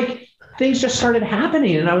 And things just started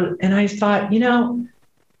happening. And I thought,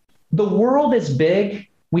 the world is big.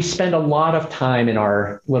 We spend a lot of time in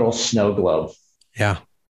our little snow globe. Yeah.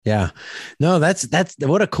 Yeah, no, that's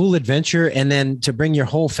what a cool adventure. And then to bring your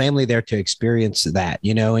whole family there to experience that,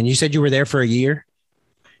 and you said you were there for a year.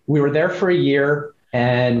 We were there for a year,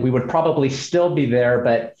 and we would probably still be there.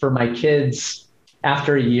 But for my kids,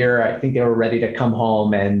 after a year, I think they were ready to come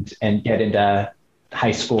home and get into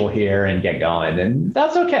high school here and get going. And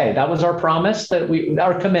that's okay. That was our promise,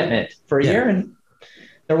 our commitment for a year, and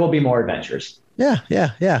there will be more adventures.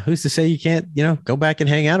 Yeah. Who's to say you can't, go back and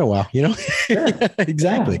hang out a while, Sure.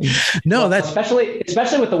 Exactly. Yeah. No, that's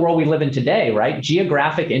especially with the world we live in today, right?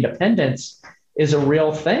 Geographic independence is a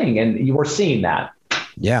real thing. And you were seeing that.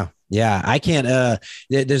 Yeah. I can't,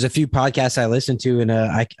 there's a few podcasts I listen to, and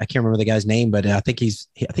I can't remember the guy's name, but I think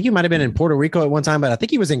he might've been in Puerto Rico at one time, but I think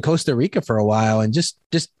he was in Costa Rica for a while and just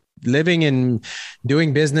living and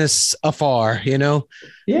doing business afar,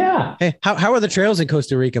 Yeah. Hey, how are the trails in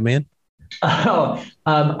Costa Rica, man? I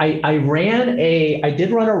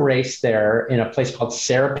did run a race there in a place called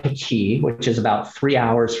Sarapiquí, which is about 3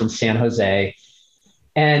 hours from San Jose.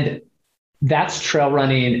 And that's trail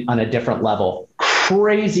running on a different level.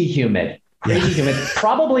 Crazy humid.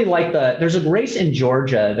 Probably like there's a race in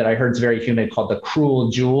Georgia that I heard is very humid called the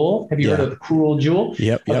Cruel Jewel. Have you heard of the Cruel Jewel?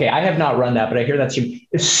 Yep. Okay. I have not run that, but I hear that's humid.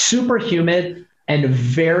 It's super humid and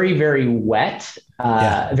very, very wet.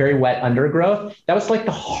 Very wet undergrowth. That was like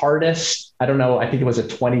the hardest I don't know, I think it was a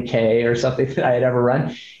 20K or something that I had ever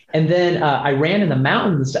run. And then I ran in the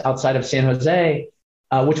mountains outside of San Jose,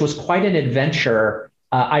 which was quite an adventure.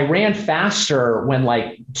 I ran faster when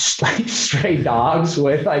like stray dogs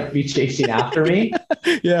would like be chasing after me.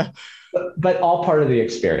 Yeah. But all part of the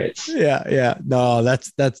experience. Yeah. Yeah. No,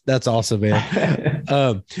 that's awesome,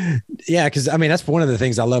 man. Yeah. Cause I mean, that's one of the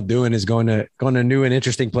things I love doing is going to new and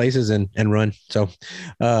interesting places and run. So,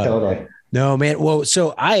 Totally. No, man. Well,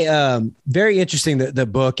 so very interesting, the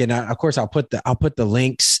book. And of course I'll put the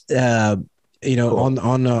links, cool.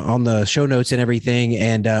 On the show notes and everything.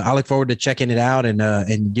 And I look forward to checking it out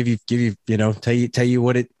and give you, tell you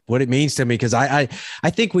what it means to me. Cause I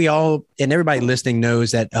think we all, and everybody listening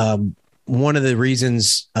knows that, one of the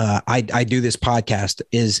reasons I do this podcast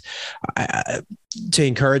is to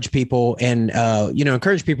encourage people and,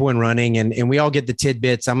 encourage people in running and we all get the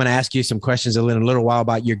tidbits. I'm going to ask you some questions in a little while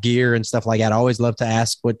about your gear and stuff like that. I always love to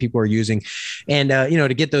ask what people are using and,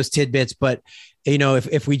 to get those tidbits. But,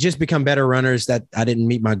 if we just become better runners, that I didn't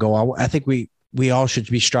meet my goal. I think we all should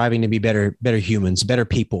be striving to be better humans, better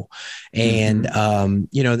people. And,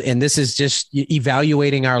 and this is just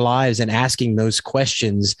evaluating our lives and asking those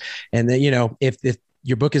questions. And then, if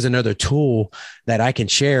your book is another tool that I can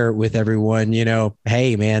share with everyone,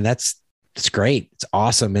 hey man, that's great. It's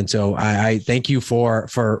awesome. And so I thank you for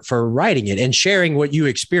writing it and sharing what you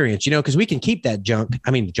experienced, because we can keep that junk.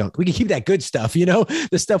 We can keep that good stuff, the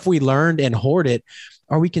stuff we learned and hoard it,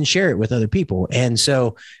 or we can share it with other people. And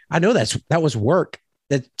so I know that was work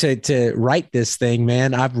to write this thing,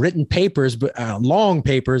 man. I've written papers, but long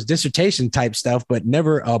papers, dissertation type stuff, but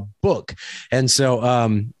never a book. And so,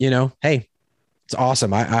 hey, it's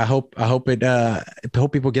awesome. I hope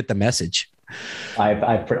people get the message. I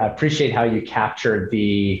appreciate how you captured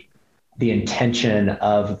the intention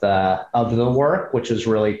of the work, which was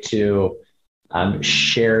really to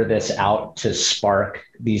share this out to spark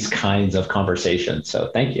these kinds of conversations.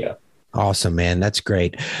 So thank you. Awesome, man. That's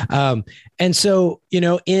great. And so,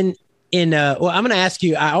 well, I'm going to ask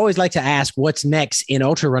you, I always like to ask what's next in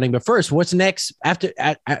ultra running, but first, what's next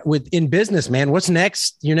in business, man? What's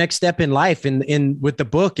next, your next step in life with the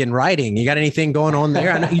book and writing? You got anything going on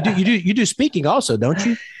there? I know you do speaking also, don't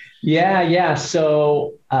you? Yeah.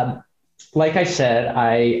 So, like I said,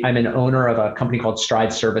 I'm an owner of a company called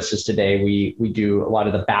Stride Services today. We do a lot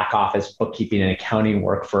of the back office bookkeeping and accounting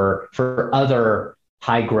work for other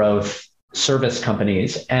high growth service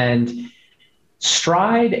companies. And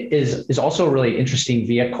Stride is also a really interesting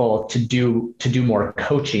vehicle to do more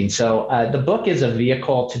coaching. So the book is a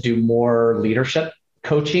vehicle to do more leadership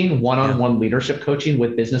coaching, one-on-one leadership coaching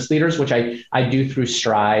with business leaders, which I do through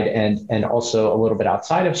Stride and also a little bit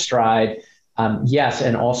outside of Stride. Yes,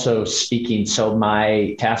 and also speaking. So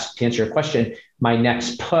my task, to answer your question, my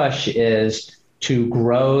next push is to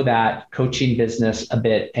grow that coaching business a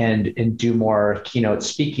bit and do more keynote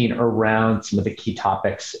speaking around some of the key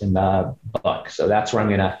topics in the book. So that's where I'm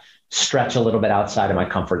going to stretch a little bit outside of my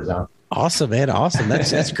comfort zone. Awesome, man. Awesome.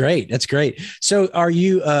 That's great. That's great. So are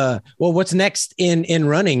you, what's next in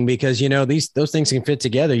running? Because, those things can fit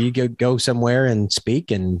together. You go somewhere and speak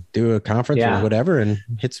and do a conference or whatever and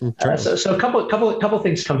hit some trails. So a couple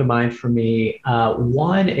things come to mind for me.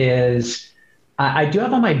 One is, I do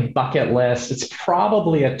have on my bucket list, it's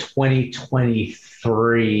probably a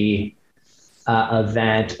 2023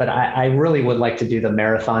 event, but I really would like to do the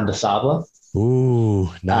Marathon des Sables.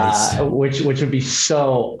 Ooh, nice. Which would be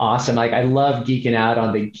so awesome. Like I love geeking out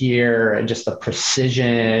on the gear and just the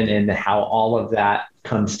precision and how all of that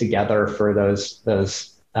comes together for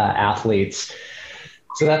those athletes.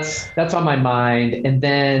 So that's on my mind. And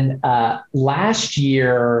then last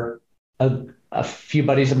year, a few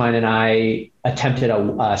buddies of mine and I attempted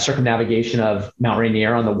a circumnavigation of Mount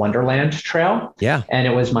Rainier on the Wonderland Trail. Yeah. And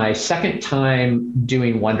it was my second time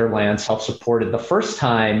doing Wonderland self-supported. The first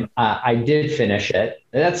time I did finish it.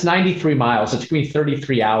 That's 93 miles. It took me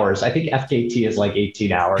 33 hours. I think FKT is like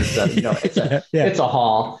 18 hours. So, it's a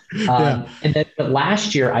haul. And then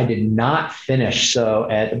last year I did not finish. So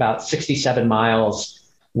at about 67 miles,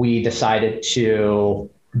 we decided to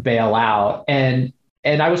bail out. And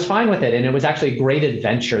I was fine with it. And it was actually a great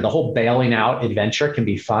adventure. The whole bailing out adventure can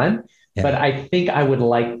be fun, but I think I would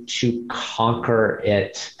like to conquer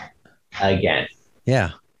it again. Yeah.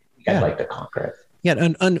 I'd like to conquer it.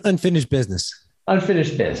 Yeah. Unfinished business.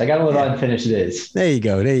 Unfinished biz. I got a little unfinished biz. There you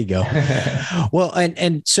go. Well,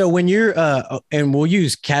 and so when you're, and we'll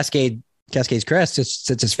use Cascades Crest since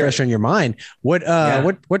it's fresh on your mind. What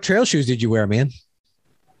trail shoes did you wear, man?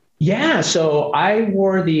 Yeah, so I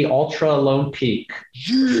wore the Ultra Lone Peak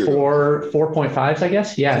 4.5s, I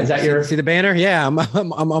guess. Yeah, is that your? See the banner? Yeah, I'm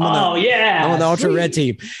Oh yeah, I'm on the Ultra sweet. Red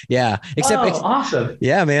team. Yeah, Awesome.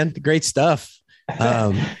 Yeah, man, great stuff.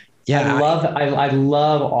 Yeah, I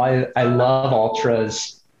love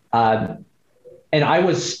ultras, and I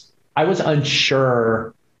was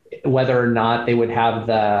unsure whether or not they would have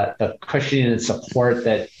the cushioning and support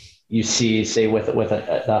that you see, say, with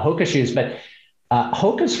the Hoka shoes, but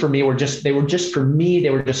Hokas for me were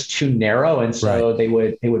just too narrow, and so right. they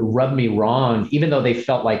would rub me wrong, even though they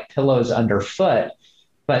felt like pillows underfoot.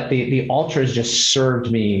 But the ultras just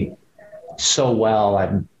served me so well.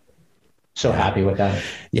 I'm so happy with that.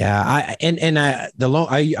 Yeah,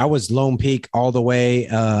 I was Lone Peak all the way,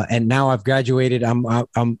 and now I've graduated.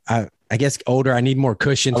 I guess older. I need more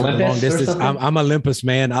cushion for the long distance. I'm Olympus,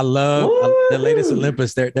 man. I love the latest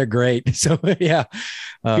Olympus. They're great. So yeah.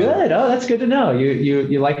 Good. Oh, that's good to know.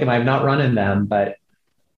 You like them. I've not run in them, but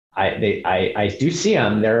I do see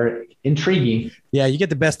them. They're intriguing. Yeah, you get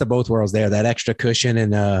the best of both worlds there. That extra cushion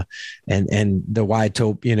and the wide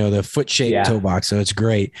toe, the foot shaped toe box. So it's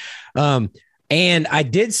great. And I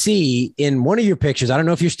did see in one of your pictures, I don't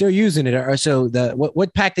know if you're still using it, or so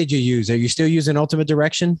what pack did you use? Are you still using Ultimate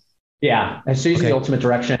Direction? Yeah, I still use the Ultimate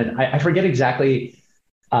Direction. I forget exactly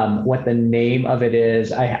what the name of it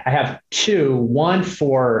is. I have two. One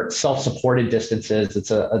for self-supported distances.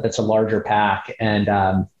 That's a larger pack, and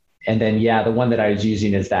then the one that I was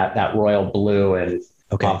using is that royal blue and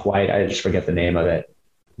off white. I just forget the name of it.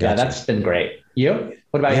 Gotcha. Yeah, that's been great. You?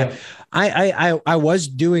 What about you? I was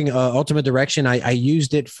doing Ultimate Direction. I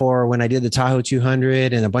used it for when I did the Tahoe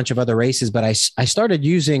 200 and a bunch of other races, but I started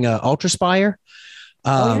using Ultraspire.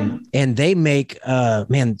 And they make,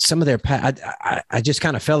 some of their I just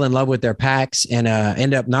kind of fell in love with their packs and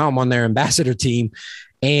now I'm on their ambassador team,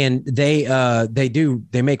 and they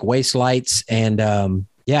make waist lights and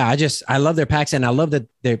I love their packs, and I love that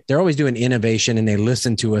they're always doing innovation and they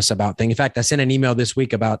listen to us about things. In fact, I sent an email this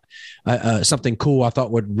week about something cool I thought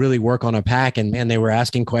would really work on a pack, and man, they were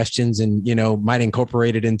asking questions and might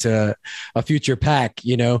incorporate it into a future pack.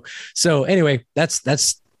 So anyway,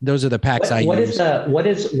 those are the packs I use.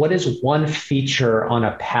 What is one feature on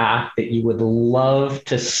a pack that you would love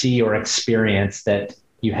to see or experience that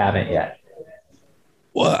you haven't yet?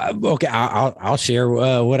 Well, okay, I'll share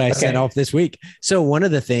what I sent off this week. So one of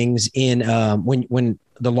the things in when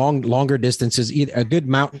the longer distances, either a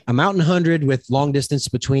mountain 100 with long distance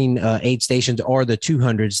between aid stations, or the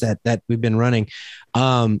 200s that we've been running.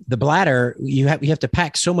 The bladder, you have to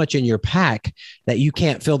pack so much in your pack that you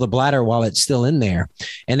can't fill the bladder while it's still in there.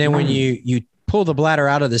 And then when you pull the bladder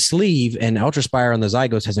out of the sleeve, and Ultraspire on the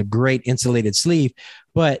Zygos has a great insulated sleeve,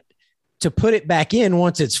 but to put it back in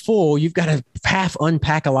once it's full, you've got to half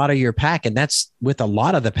unpack a lot of your pack. And that's with a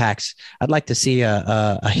lot of the packs. I'd like to see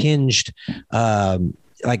a hinged,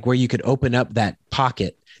 like where you could open up that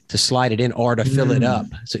pocket to slide it in or to fill it up.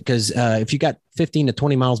 Because if you got 15 to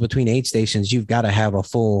 20 miles between aid stations, you've got to have a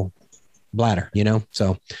full bladder,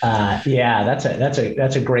 So that's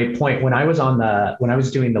a great point. When I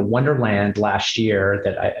was doing the Wonderland last year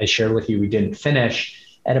that I shared with you, we didn't finish.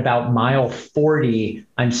 At about mile 40,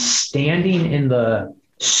 I'm standing in the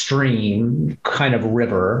stream, kind of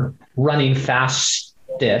river, running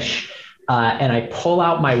fast-ish, and I pull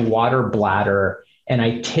out my water bladder and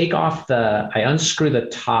I unscrew the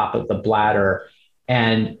top of the bladder,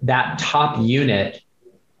 and that top unit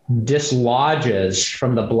dislodges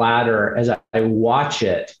from the bladder as I watch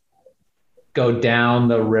it go down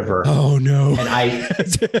the river. Oh no. And I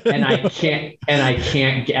can't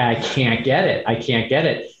get it. I can't get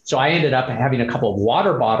it. So I ended up having a couple of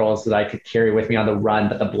water bottles that I could carry with me on the run,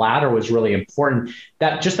 but the bladder was really important.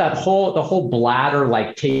 The whole bladder,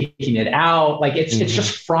 like taking it out, like it's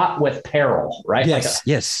just fraught with peril, right?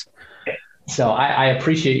 Yes. So I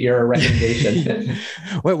appreciate your recommendation.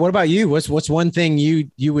 What about you? What's one thing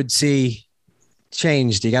you would see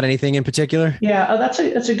changed? You got anything in particular? Yeah, that's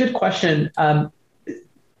a good question. On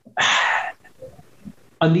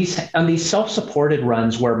these self-supported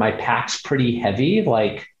runs where my pack's pretty heavy,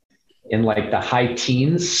 like in like the high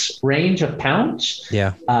teens range of pounds,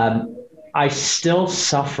 I still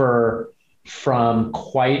suffer from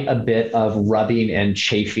quite a bit of rubbing and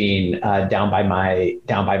chafing down by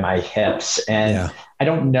my hips, and I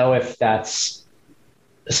don't know if that's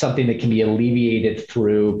something that can be alleviated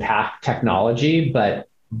through pack technology, but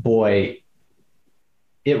boy,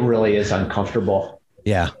 it really is uncomfortable.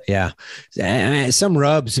 Yeah. And some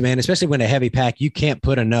rubs, man, especially when a heavy pack, you can't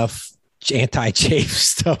put enough anti-chafe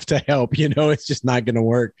stuff to help, it's just not going to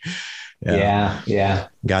work. Yeah.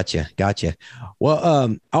 Gotcha.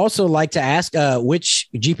 Well, I also like to ask, which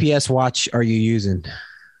GPS watch are you using?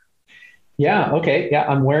 Yeah. Okay. Yeah.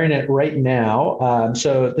 I'm wearing it right now.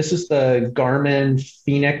 So this is the Garmin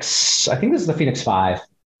Phoenix. I think this is the Phoenix 5.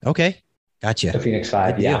 Okay. Gotcha. The Phoenix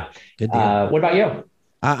 5. Good deal. Yeah. Good deal. What about you?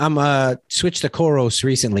 I'm switched to Coros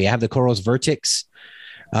recently. I have the Coros Vertex.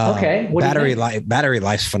 Okay. Battery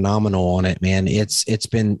life's phenomenal on it, man. It's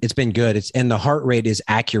been good. And the heart rate is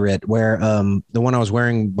accurate, where the one I was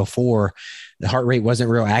wearing before, the heart rate wasn't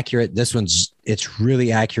real accurate. This it's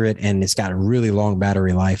really accurate, and it's got a really long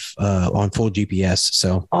battery life on full GPS.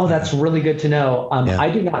 So that's really good to know. Yeah. I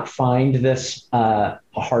do not find this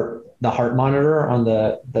heart monitor on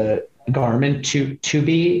the Garmin to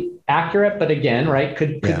be accurate, but again, right,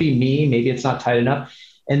 could be me. Maybe it's not tight enough.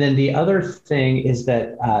 And then the other thing is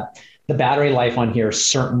that the battery life on here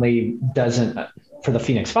certainly doesn't, for the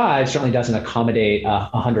Phoenix 5, certainly doesn't accommodate a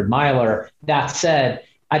 100-miler. That said,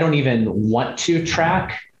 I don't even want to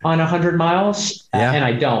track on 100 miles, and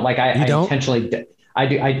I don't. Like I intentionally, I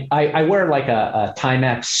do. I wear like a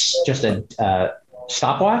Timex, just a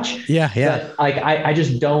stopwatch. Yeah. But like I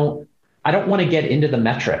just don't. I don't want to get into the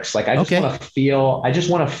metrics. Like I just want to feel. I just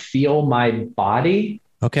want to feel my body.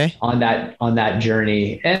 Okay. On that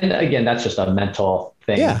journey. And again, that's just a mental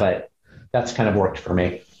thing, but that's kind of worked for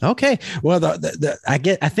me. Okay. Well, I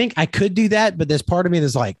think I could do that, but there's part of me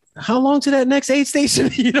that's like, how long to that next aid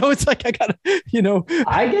station? It's like, I gotta,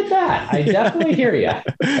 I get that. I definitely hear you.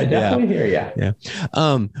 Yeah.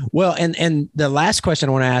 Well, and the last question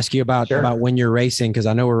I want to ask you about when you're racing, because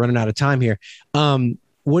I know we're running out of time here.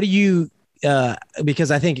 What do you, because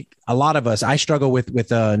I think a lot of us, I struggle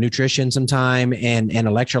with nutrition sometime and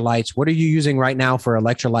electrolytes. What are you using right now for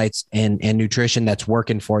electrolytes and nutrition that's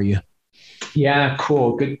working for you? Yeah,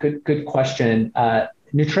 cool. Good question.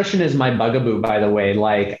 Nutrition is my bugaboo, by the way.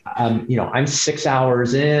 Like, I'm 6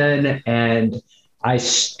 hours in and I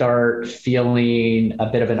start feeling a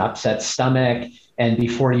bit of an upset stomach. And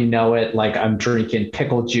before you know it, like I'm drinking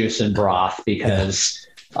pickle juice and broth because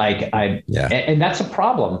and that's a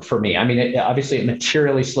problem for me. I mean, it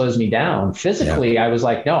materially slows me down physically. I was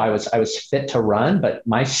like, no, I was fit to run, but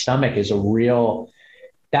my stomach is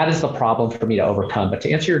that is the problem for me to overcome. But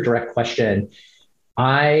to answer your direct question,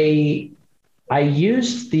 I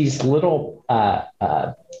used these little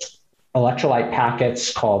electrolyte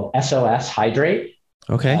packets called SOS Hydrate.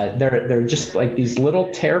 Okay. They're just like these little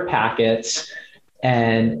tear packets.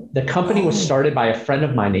 And the company was started by a friend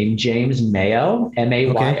of mine named James Mayo,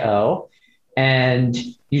 Mayo. Okay. And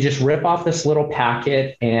you just rip off this little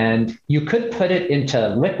packet and you could put it into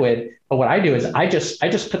liquid. But what I do is I just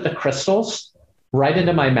put the crystals right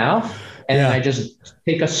into my mouth and I just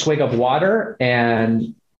take a swig of water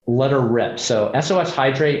and let her rip. So SOS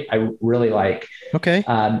Hydrate, I really like. Okay.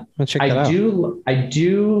 I'll check that out. I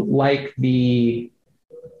do like the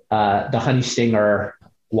Honey Stinger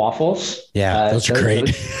waffles. Yeah, those are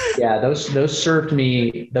great. Those served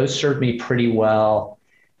me pretty well.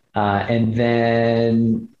 And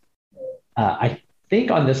then I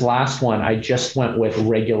think on this last one, I just went with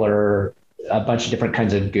a bunch of different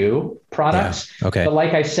kinds of goo products. Yeah. Okay. But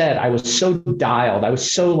like I said, I was so dialed. I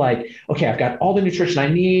was so like, okay, I've got all the nutrition I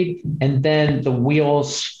need. And then the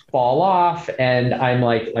wheels fall off. And I'm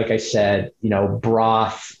like I said,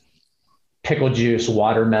 broth, pickle juice,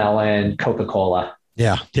 watermelon, Coca-Cola.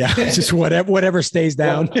 Yeah. Just whatever stays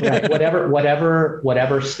down. Right.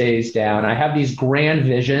 Whatever stays down. I have these grand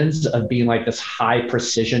visions of being like this high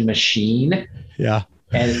precision machine. Yeah.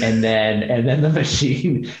 And then the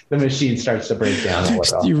machine starts to break down.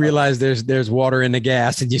 You realize there's water in the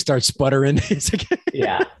gas and you start sputtering.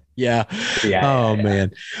 Yeah. Oh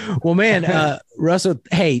man. Well, man, Russell,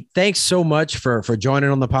 hey, thanks so much for joining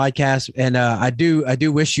on the podcast. And I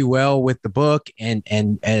do wish you well with the book and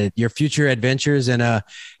your future adventures. And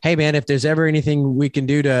hey man, if there's ever anything we can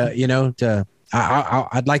do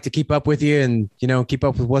I'd like to keep up with you and, keep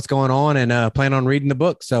up with what's going on and plan on reading the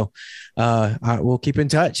book. So we'll keep in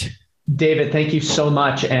touch. David, thank you so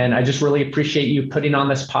much. And I just really appreciate you putting on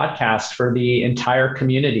this podcast for the entire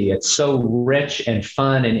community. It's so rich and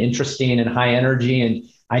fun and interesting and high energy. And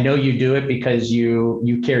I know you do it because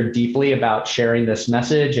you care deeply about sharing this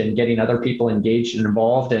message and getting other people engaged and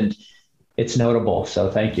involved. And it's notable.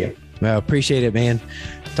 So thank you. Well, appreciate it, man.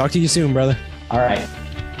 Talk to you soon, brother. All right.